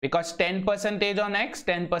 Because 10% on X,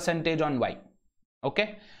 10% on Y.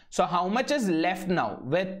 Okay. So how much is left now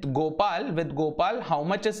with Gopal? With Gopal, how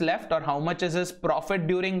much is left, or how much is his profit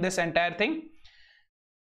during this entire thing?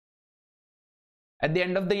 At the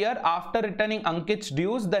end of the year, after returning Ankit's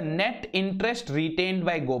dues, the net interest retained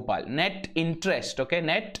by Gopal. Net interest, okay,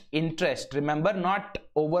 net interest. Remember, not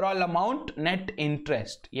overall amount, net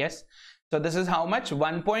interest. Yes. So this is how much?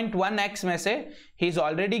 1.1x में से he's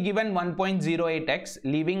already given 1.08x,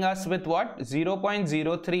 leaving us with what?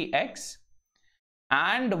 0.03x.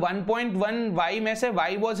 And 1.1y में से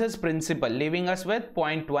y was his principal, leaving us with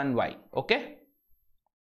 0.1y. Okay?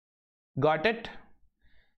 Got it?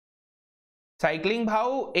 Cycling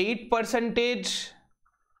भाव 8%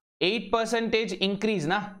 increase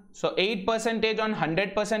ना. So 8% on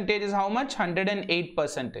 100% is how much?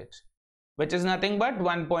 108%, which is nothing but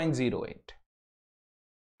 1.08.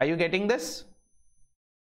 Are you getting this?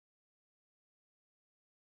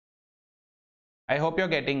 I hope you're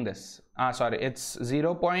getting this. Sorry, it's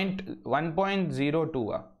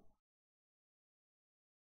 1.02.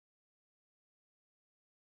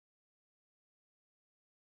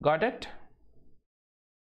 Got it?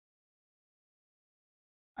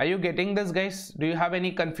 Are you getting this, guys? Do you have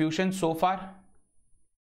any confusion so far?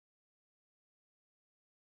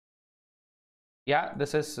 Yeah,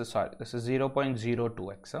 this is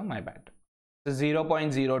 0.02x. My bad. This is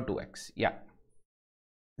 0.02x. Yeah,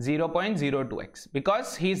 0.02x,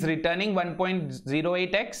 because he's returning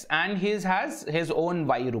 1.08x and he has his own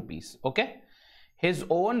y rupees. Okay, his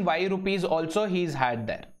own y rupees also he's had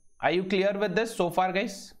there. Are you clear with this so far,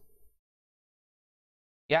 guys?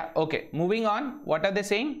 Yeah, okay. Moving on. What are they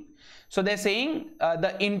saying? So they're saying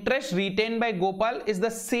the interest retained by Gopal is the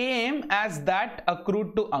same as that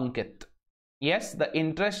accrued to Ankit. Yes, the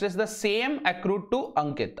interest is the same accrued to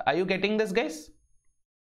Ankit. Are you getting this, guys?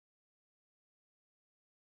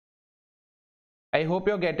 I hope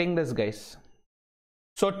you're getting this, guys.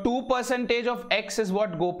 So 2% of x is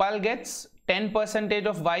what Gopal gets. 10%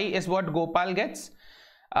 of y is what Gopal gets.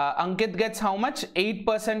 Ankit gets how much?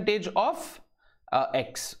 8% of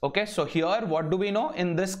x. Okay, so here what do we know?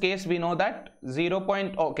 In this case we know that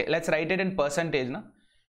okay, let's write it in percentage now.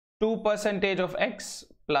 2% of x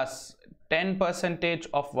plus 10%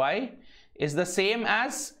 of y is the same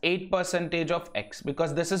as 8% of x,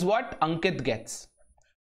 because this is what Ankit gets.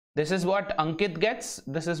 This is what Ankit gets.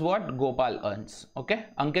 This is what Gopal earns. Okay,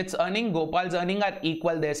 Ankit's earning, Gopal's earning are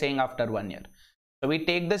equal, they're saying, after 1 year. So we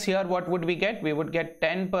take this here, what would we get? We would get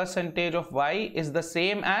 10% of y is the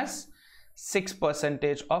same as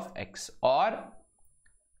 6% of x, or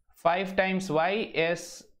 5 times y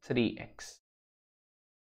is 3x.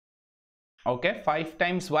 Okay, 5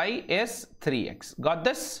 times y is 3x. Got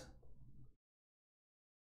this?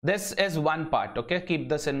 This is one part. Okay, keep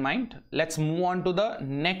this in mind. Let's move on to the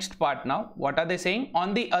next part now. What are they saying?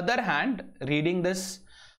 On the other hand, reading this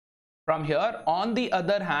from here, on the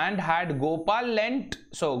other hand, had Gopal lent,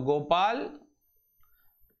 so Gopal,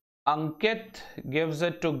 Ankit gives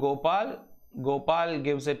it to Gopal, Gopal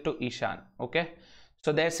gives it to Ishan. Okay,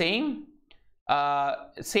 so they're saying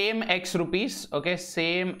same x rupees. Okay,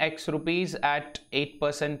 same x rupees at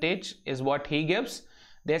 8% is what he gives.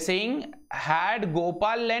 They're saying had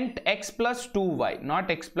Gopal lent x plus 2y,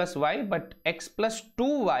 not x plus y, but x plus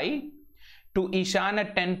 2y to Ishan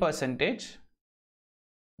at 10%,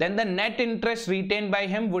 then the net interest retained by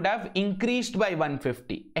him would have increased by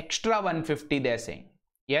 150, extra 150 they're saying.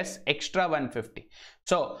 Yes, extra 150.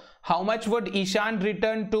 So how much would Ishan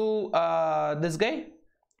return to this guy?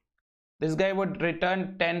 This guy would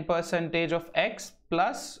return 10% of x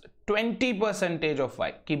plus 20% of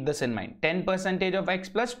y. Keep this in mind. 10% of x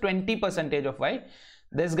plus 20% of y.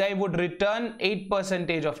 This guy would return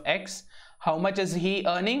 8% of x. How much is he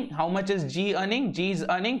earning? How much is G earning? G is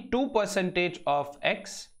earning 2% of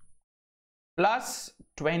x plus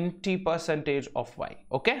 20% of y.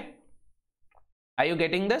 Okay? Are you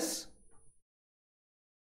getting this?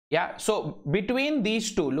 Yeah. So between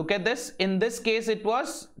these two, look at this. In this case, it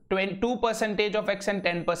was 2% of x and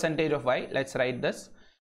 10% of y. Let's write this.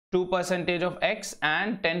 2% of x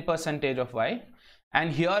and 10% of y.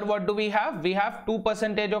 And here what do we have? We have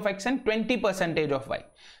 2% of x and 20% of y.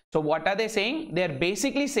 So what are they saying? They're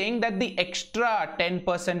basically saying that the extra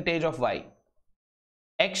 10% of y,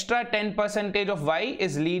 extra 10% of y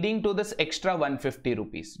is leading to this extra 150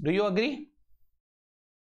 rupees. Do you agree?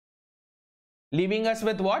 Leaving us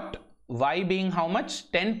with what? Y being how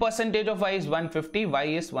much? 10% of y is 150, y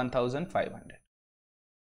is 1500.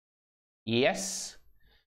 Yes.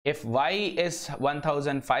 If y is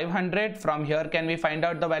 1500, from here can we find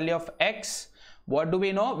out the value of x? What do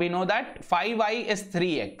we know? We know that 5y is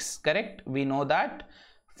 3x, correct? We know that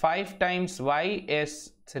 5 times y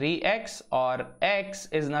is 3x, or x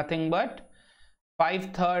is nothing but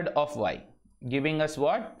 5/3 of y, giving us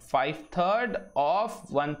what? 5/3 of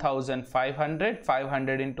 1500.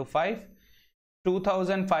 500 into 5,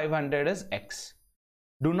 2500 is x.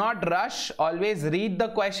 Do not rush. Always read the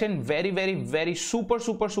question very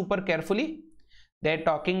super carefully. They're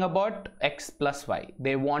talking about x plus y.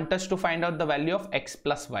 They want us to find out the value of x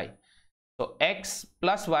plus y. So x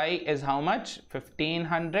plus y is how much?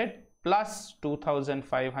 1500 plus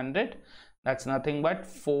 2500. That's nothing but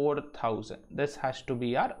 4000. This has to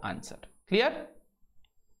be our answer. Clear?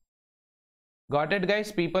 Got it,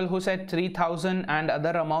 guys? People who said 3000 and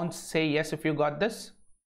other amounts, say yes if you got this.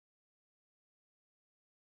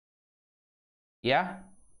 Yeah?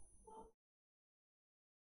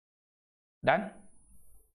 Done?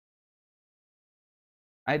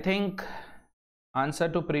 I think answer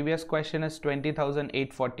to previous question is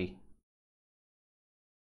 20,840.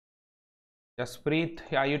 Jaspreet,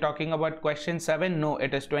 are you talking about question 7? No,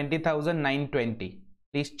 it is 20,920.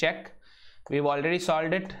 Please check. We've already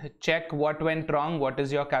solved it. Check what went wrong, what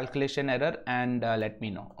is your calculation error, and let me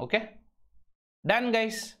know. Okay? Done,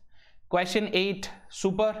 guys. Question 8.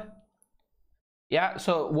 Super. Yeah,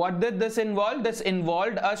 so what did this involve? This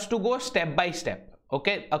involved us to go step by step.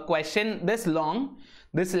 Okay, a question this long,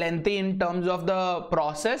 this lengthy in terms of the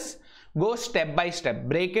process, go step by step,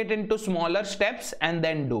 break it into smaller steps and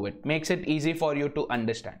then do it. Makes it easy for you to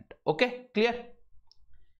understand. Okay, clear?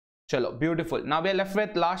 Chalo, beautiful. Now we are left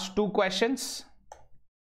with last 2 questions.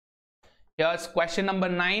 Here's question number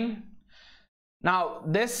 9. Now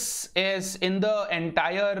this is in the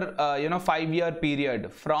entire 5-year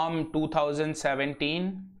period from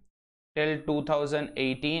 2017 till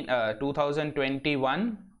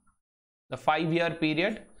 2021. The 5-year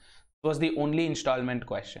period was the only installment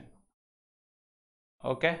question.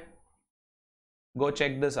 Okay, go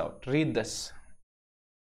check this out. Read this.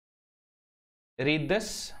 Read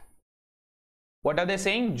this. What are they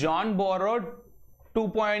saying? John borrowed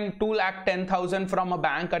 2,10,000 from a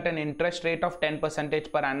bank at an interest rate of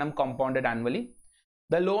 10% per annum compounded annually.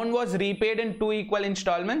 The loan was repaid in 2 equal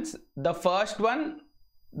installments. The first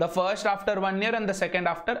after 1 year and the second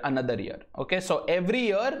after another year. Okay, so every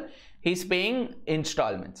year he's paying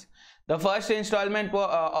installments. The first installment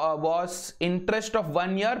was interest of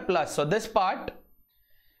 1 year plus. So this part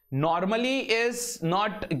normally is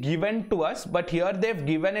not given to us, but here they've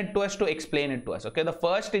given it to us to explain it to us. Okay, the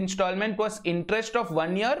first installment was interest of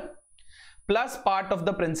 1 year plus part of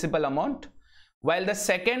the principal amount, while the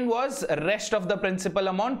second was rest of the principal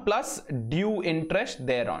amount plus due interest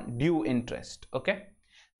thereon, due interest. Okay,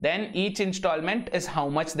 then each installment is how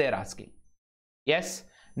much they're asking. Yes,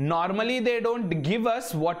 normally they don't give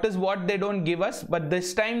us what they don't give us, but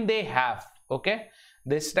this time they have. Okay,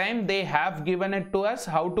 this time they have given it to us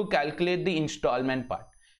how to calculate the installment part.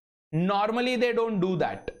 Normally they don't do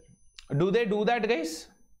that. Do they do that, guys?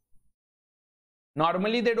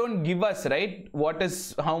 Normally they don't give us, right? What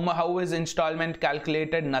is how is installment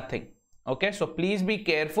calculated? Nothing. Okay, so please be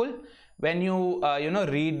careful when you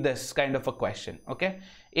read this kind of a question. Okay,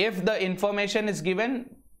 if the information is given,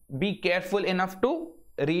 be careful enough to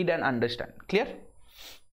read and understand. Clear?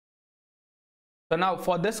 So now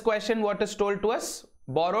for this question, what is told to us?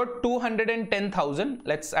 Borrowed 210,000.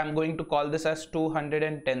 I'm going to call this as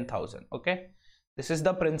 210,000. Okay, this is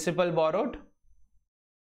the principal borrowed.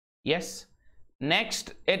 Yes.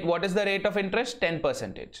 Next, what is the rate of interest?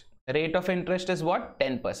 10%. Rate of interest is what?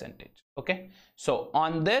 10%. Okay, so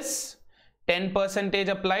on this 10%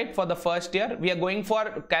 applied for the first year, we are going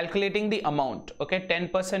for calculating the amount. Okay,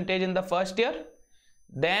 10% in the first year,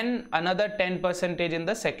 then another 10% in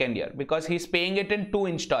the second year, because he's paying it in 2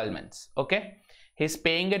 installments. Okay, he's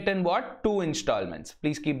paying it in what? 2 installments.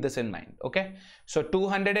 Please keep this in mind. Okay, so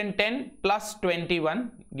 210 plus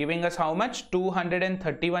 21 giving us how much?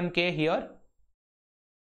 231k here.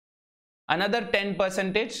 Another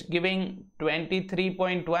 10% giving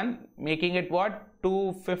 23.1, making it what?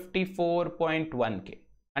 254.1k.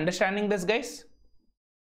 Understanding this, guys?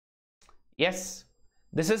 Yes,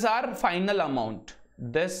 this is our final amount.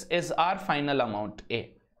 This is our final amount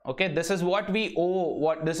A. Okay, this is what we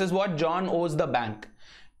owe. This is what John owes the bank,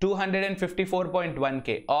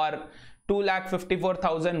 254.1k or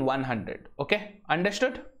 2,54,100. Okay,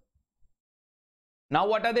 understood? Now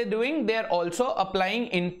what are they doing? They are also applying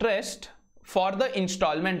interest for the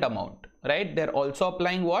installment amount, right? They're also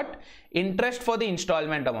applying what? Interest for the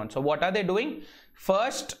installment amount. So what are they doing?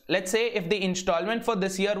 First, let's say if the installment for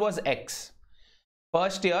this year was X.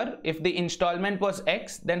 First year, if the installment was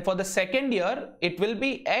X, then for the second year, it will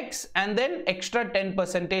be X and then extra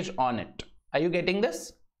 10% on it. Are you getting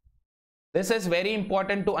this? This is very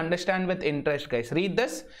important to understand with interest, guys. Read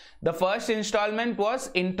this. The first installment was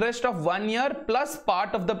interest of 1 year plus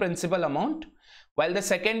part of the principal amount, while the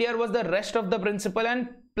second year was the rest of the principal and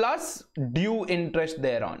plus due interest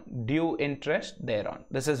thereon. Due interest thereon.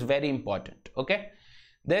 This is very important. Okay.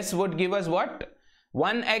 This would give us what?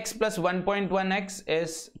 1x plus 1.1x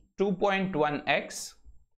is 2.1x.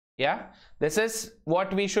 Yeah, this is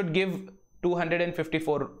what we should give.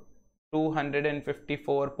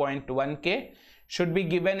 254.1k should be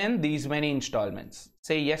given in these many installments.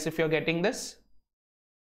 Say yes if you're getting this.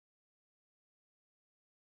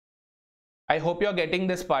 I hope you're getting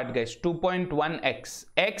this part, guys. 2.1x.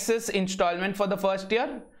 X is installment for the first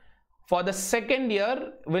year. For the second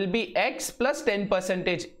year will be x plus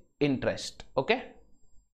 10% interest. Okay.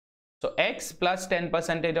 So x plus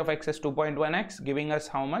 10% of x is 2.1x, giving us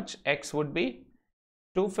how much? X would be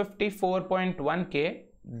 254.1k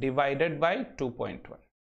divided by 2.1.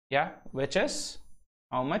 Yeah, which is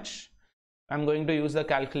how much? I'm going to use the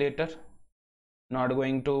calculator. Not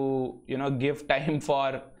going to, give time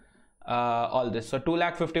for all this. So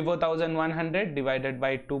 2,54,100 divided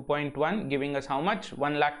by 2.1, giving us how much?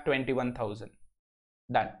 1,21,000.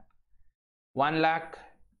 Done.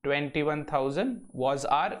 1,21,000 was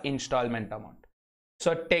our installment amount.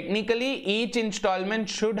 So technically each installment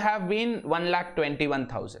should have been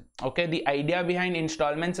 1,21,000. Okay, the idea behind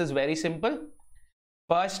installments is very simple.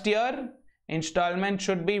 First year installment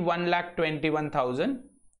should be 1,21,000.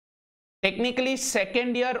 Technically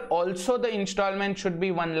second year also the installment should be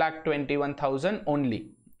 1,21,000 only.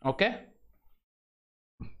 Okay,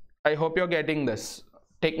 I hope you're getting this.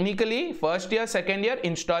 Technically first year, second year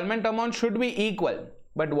installment amount should be equal.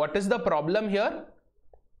 But what is the problem here?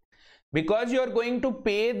 Because you are going to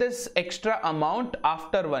pay this extra amount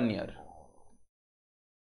after 1 year.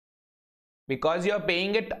 Because you are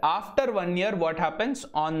paying it after 1 year, what happens?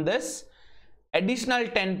 On this, additional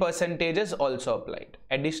 10% is also applied.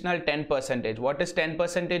 Additional 10%. What is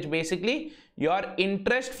 10%? Basically, your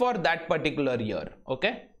interest for that particular year.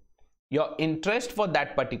 Okay? Your interest for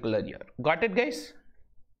that particular year. Got it, guys?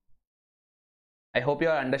 I hope you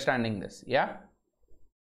are understanding this. Yeah?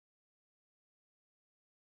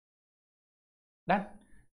 Done.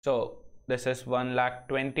 So this is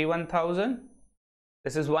 1,21,000.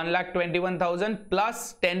 This is 1,21,000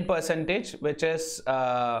 plus 10%, which is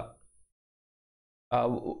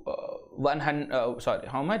 100. Sorry,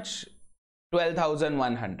 how much?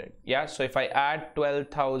 12,100. Yeah. So if I add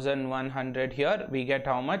 12,100 here, we get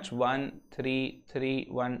how much?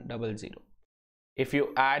 1,331,000. If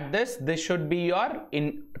you add this, this should be your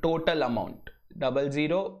in total amount.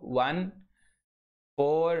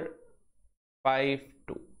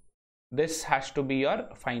 0,01452. This has to be your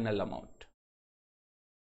final amount.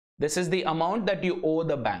 This is the amount that you owe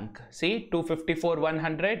the bank. See,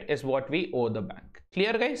 254,100 is what we owe the bank.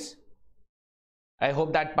 Clear, guys? I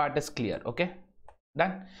hope that part is clear. Okay,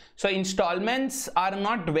 done. So installments are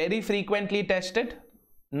not very frequently tested.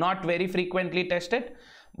 Not very frequently tested.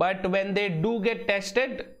 But when they do get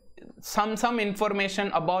tested, some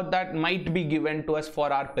information about that might be given to us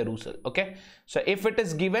for our perusal. Okay, so if it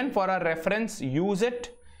is given for our reference, use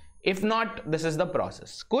it. If not, this is the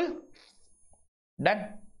process. Cool?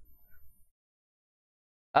 Done.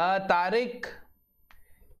 Tariq,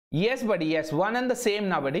 yes buddy, yes, one and the same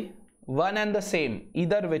now buddy, one and the same,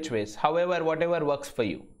 either which ways, however, whatever works for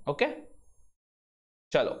you. Okay,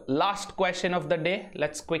 chalo, last question of the day.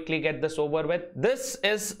 Let's quickly get this over with. This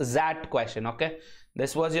is ZAT question. Okay,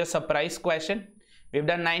 this was your surprise question. We've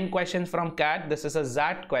done 9 questions from CAT. This is a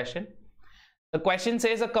ZAT question. The question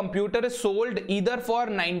says a computer is sold either for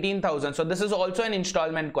 19,000. So this is also an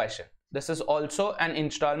installment question. This is also an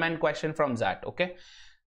installment question from ZAT. Okay,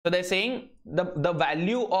 so they're saying the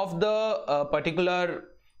value of the particular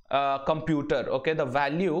computer. Okay, the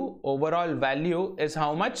value, overall value is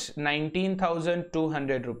how much?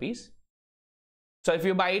 19,200 rupees. So if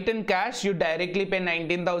you buy it in cash, you directly pay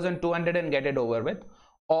 19,200 and get it over with.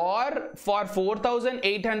 Or for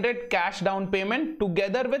 4,800 cash down payment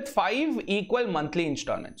together with 5 equal monthly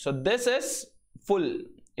installments. So this is full.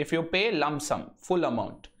 If you pay lump sum, full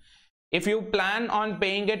amount. If you plan on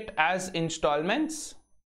paying it as installments,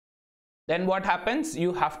 then what happens?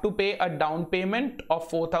 You have to pay a down payment of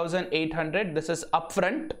 4,800. This is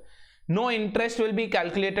upfront. No interest will be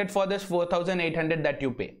calculated for this 4,800 that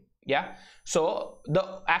you pay. Yeah. So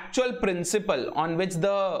the actual principal on which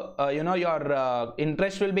the your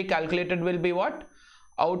interest will be calculated will be what?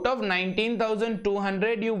 Out of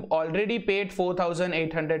 19,200, you've already paid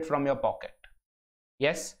 4,800 from your pocket.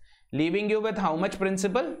 Yes. Leaving you with how much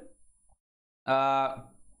principal?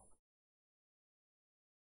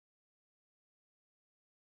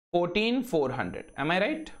 14,400. Am I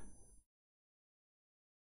right?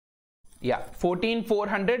 Yeah,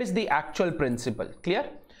 14,400 is the actual principal. Clear?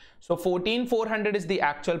 So 14,400 is the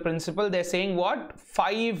actual principal. They're saying what?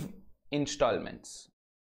 5 installments.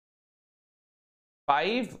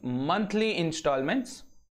 5 monthly installments.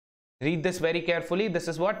 Read this very carefully. This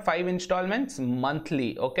is what? 5 installments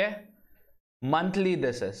monthly. Okay, monthly.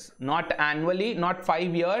 This is not annually, not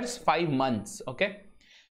 5 years, 5 months. Okay,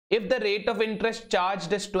 if the rate of interest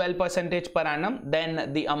charged is 12% per annum,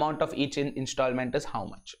 then the amount of each installment is how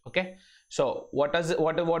much? Okay, so what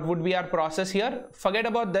would be our process here? Forget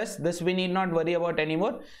about this we need not worry about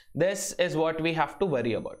anymore. This is what we have to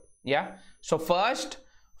worry about. Yeah, so first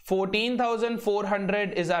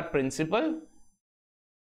 14,400 is our principal.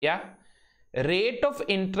 Yeah, rate of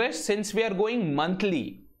interest, since we are going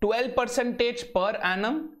monthly, 12% per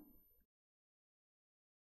annum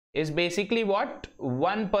is basically what?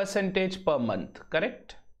 1% per month,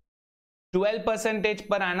 correct? 12%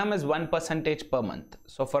 per annum is 1% per month.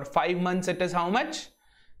 So for 5 months it is how much?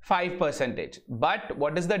 5%. But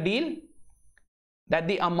what is the deal? That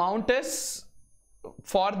the amount is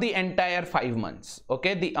for the entire 5 months.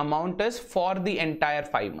 Okay, the amount is for the entire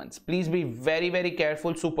 5 months. Please be very, very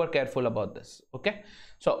careful, super careful about this. Okay,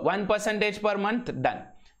 so 1% per month, done.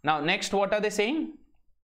 Now next, what are they saying?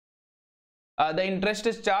 The interest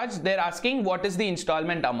is charged. They're asking what is the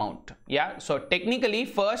installment amount. Yeah, so technically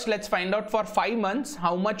first let's find out for 5 months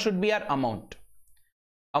how much should be our amount.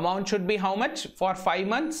 Amount should be how much for 5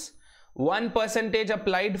 months? 1%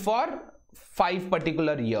 applied for 5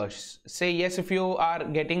 particular years. Say yes if you are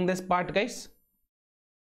getting this part, guys.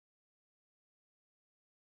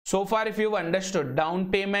 So far if you've understood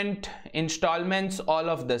down payment, installments, all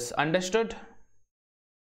of this, understood?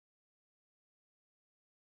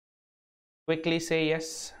 Quickly say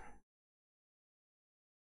yes.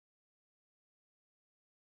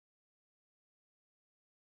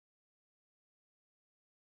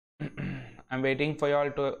 I'm waiting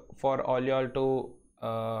for all y'all to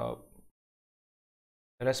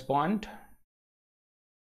respond.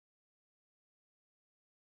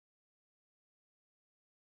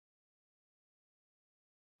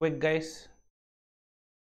 Quick, guys.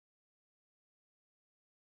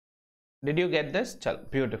 Did you get this? Chal,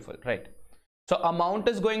 beautiful, right? So amount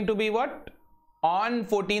is going to be what? On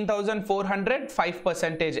 14,400,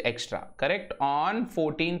 5% extra, correct? On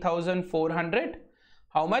 14,400,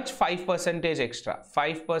 how much? 5% extra.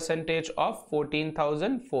 5% of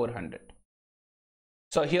 14,400.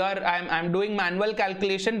 So here I'm doing manual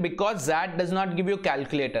calculation because ZAT does not give you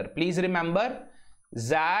calculator. Please remember,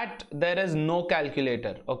 ZAT, there is no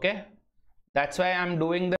calculator. Okay, that's why I'm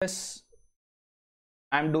doing this.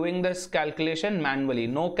 I'm doing this calculation manually,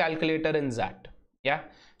 no calculator in ZAT. Yeah,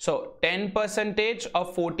 so 10%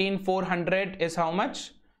 of 14,400 is how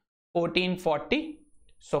much? 1440.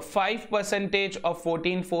 So 5% of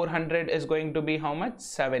 14,400 is going to be how much?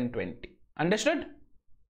 720. Understood?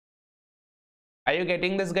 Are you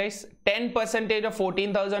getting this, guys? 10% of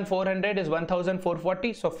 14,400 is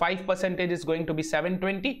 1,440. So 5% is going to be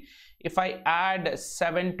 720. If I add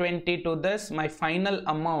 720 to this, my final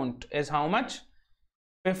amount is how much?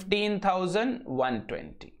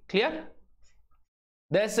 15,120. Clear?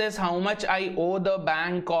 This is how much I owe the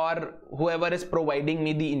bank or whoever is providing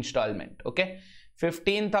me the installment. Okay,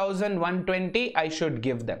 15,120 I should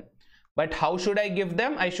give them. But how should I give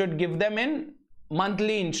them? I should give them in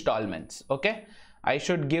monthly installments. Okay, I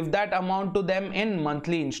should give that amount to them in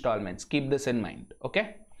monthly installments. Keep this in mind.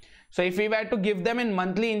 Okay, so if we were to give them in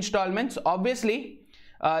monthly installments, obviously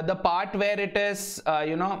the part where it is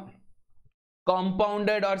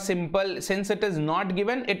compounded or simple, since it is not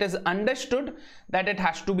given, it is understood that it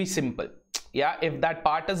has to be simple. Yeah, if that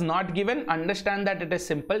part is not given, understand that it is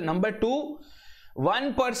simple. Number two,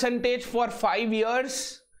 1% for 5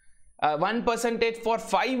 years, 1% for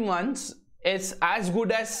 5 months is as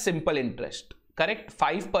good as simple interest, correct?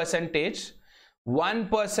 5%,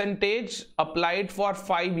 1% applied for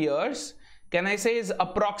 5 years, can I say is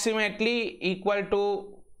approximately equal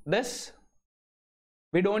to this?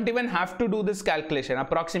 We don't even have to do this calculation,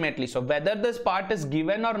 approximately. So whether this part is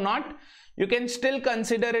given or not, you can still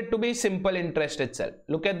consider it to be simple interest itself.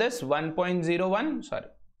 Look at this, 1.01, sorry,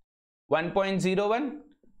 1.01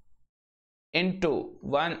 into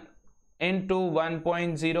 1 into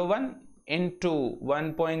 1.01 into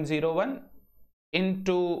 1.01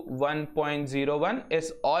 into 1.01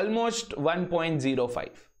 is almost 1.05.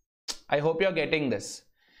 I hope you're getting this.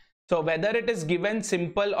 So whether it is given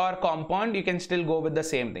simple or compound, you can still go with the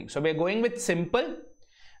same thing. So we're going with simple.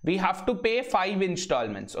 We have to pay 5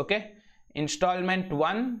 installments. Okay, installment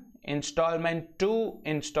 1, installment 2,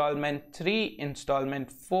 installment 3, installment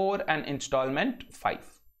 4 and installment 5.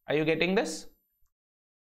 Are you getting this?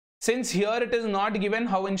 Since here it is not given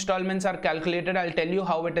how installments are calculated, I'll tell you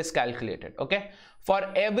how it is calculated. Okay, for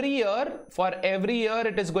every year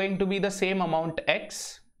it is going to be the same amount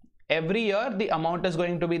X. Every year the amount is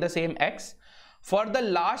going to be the same X. For the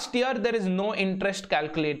last year, there is no interest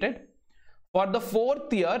calculated. For the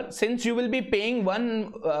 4th year, since you will be paying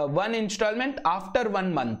one installment after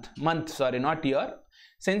 1 month, sorry, not year.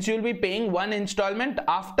 Since you will be paying one installment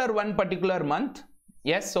after one particular month,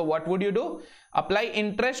 yes, so what would you do? Apply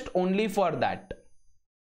interest only for that.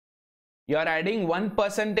 You are adding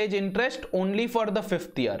 1% interest only for the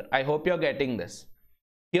 5th year. I hope you're getting this.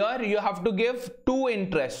 Here you have to give 2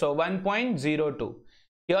 interest, so 1.02.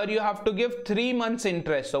 Here you have to give 3 months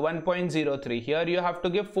interest, so 1.03. Here you have to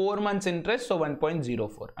give 4 months interest, so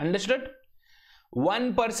 1.04. Understood?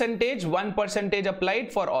 1%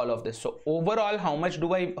 applied for all of this. So overall, how much do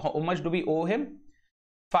we owe him?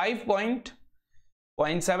 5.7,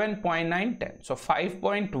 0.9, 10. So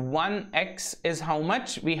 5.1x is how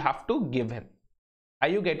much we have to give him. Are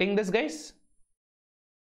you getting this, guys?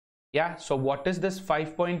 Yeah, so what is this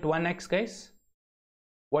 5.1x, guys?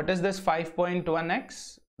 What is this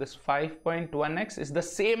 5.1x? This 5.1x is the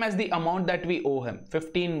same as the amount that we owe him,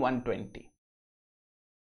 15,120.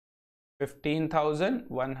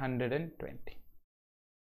 15,120.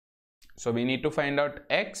 So we need to find out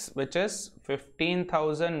x, which is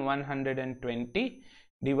 15,120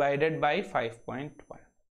 divided by 5.1.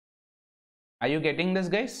 Are you getting this,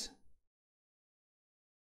 guys?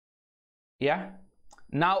 Yeah.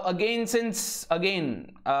 Now again, since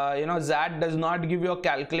ZAT does not give you a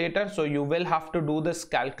calculator, so you will have to do this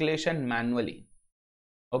calculation manually.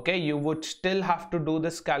 Okay, you would still have to do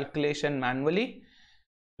this calculation manually.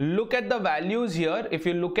 Look at the values here. If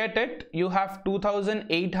you look at it, you have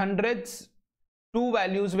 2,800s, 2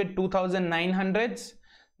 values with 2,900s.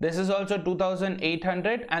 This is also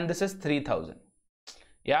 2,800 and this is 3,000.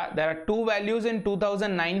 Yeah, there are 2 values in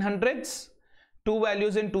 2,900s. 2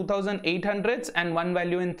 values in 2,800s and 1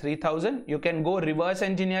 value in 3,000. You can go reverse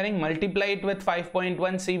engineering, multiply it with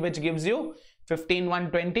 5.1, see which gives you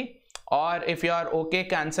 15,120. Or if you are okay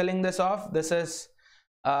cancelling this off, this is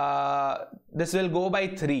this will go by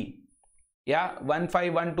 3. Yeah,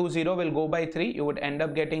 15120 will go by 3. You would end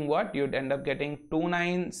up getting what? You would end up getting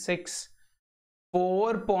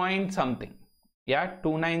 2964 point something. Yeah,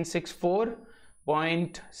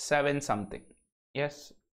 2964.7 something.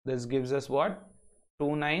 Yes, this gives us what?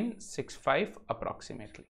 2965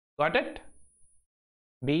 approximately. Got it?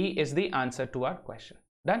 B is the answer to our question.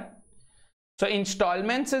 Done. So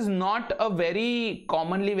installments is not a very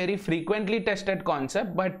commonly, very frequently tested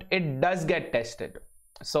concept, but it does get tested.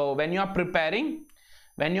 So when you're preparing,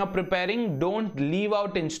 don't leave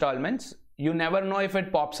out installments. You never know if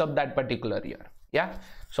it pops up that particular year. Yeah.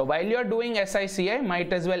 So while you're doing SICI,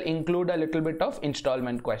 might as well include a little bit of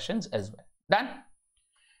installment questions as well. Done.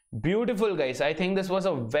 Beautiful, guys. I think this was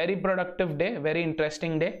a very productive day, very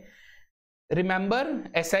interesting day. Remember,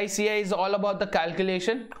 SICI is all about the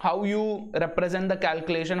calculation, how you represent the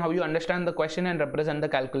calculation, how you understand the question and represent the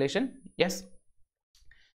calculation. Yes.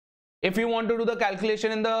 If you want to do the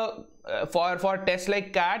calculation in the for tests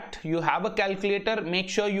like CAT, you have a calculator. Make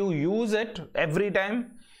sure you use it every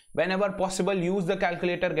time. Whenever possible, use the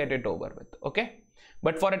calculator, get it over with. Okay.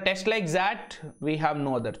 But for a test like ZAT, we have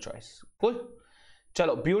no other choice. Cool.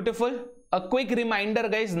 Chalo, beautiful. A quick reminder,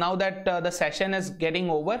 guys, now that the session is getting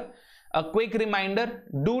over, a quick reminder,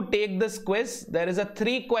 do take this quiz. There is a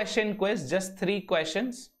 3-question quiz, just 3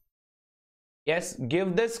 questions. Yes,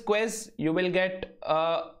 give this quiz. You will get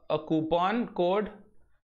a coupon code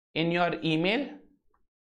in your email.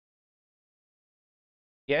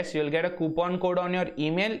 Yes, you'll get a coupon code on your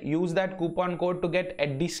email. Use that coupon code to get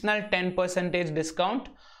additional 10% discount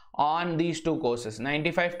on these 2 courses,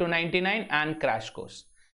 95 to 99 and crash course.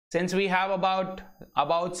 Since we have about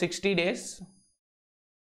 60 days,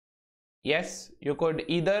 yes, you could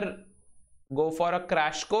either go for a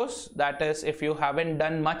crash course, that is if you haven't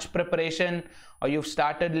done much preparation or you've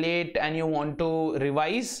started late and you want to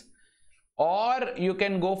revise, or you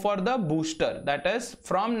can go for the booster, that is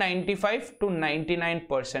from 95 to 99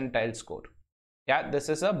 percentile score. Yeah, this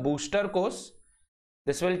is a booster course.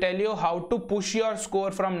 This will tell you how to push your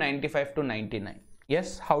score from 95 to 99.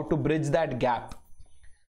 Yes, how to bridge that gap.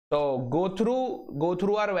 So go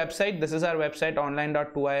through our website. This is our website,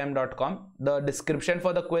 online.2im.com. The description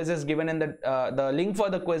for the quiz is given in the link for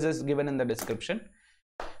the quiz is given in the description.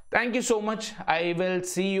 Thank you so much. I will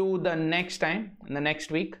see you the next time in the next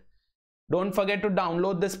week. Don't forget to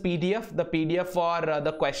download this PDF, the PDF for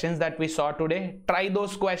the questions that we saw today. Try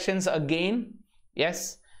those questions again.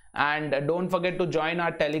 Yes. And don't forget to join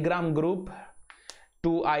our Telegram group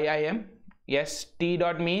 2IIM. Yes,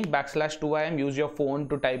 t.me/2IIM. Use your phone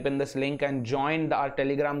to type in this link and join our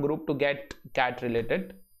Telegram group to get CAT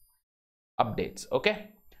related updates. Okay.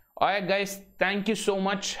 All right, guys. Thank you so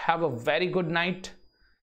much. Have a very good night.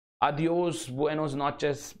 Adios, buenos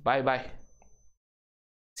noches, bye bye.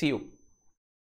 See you.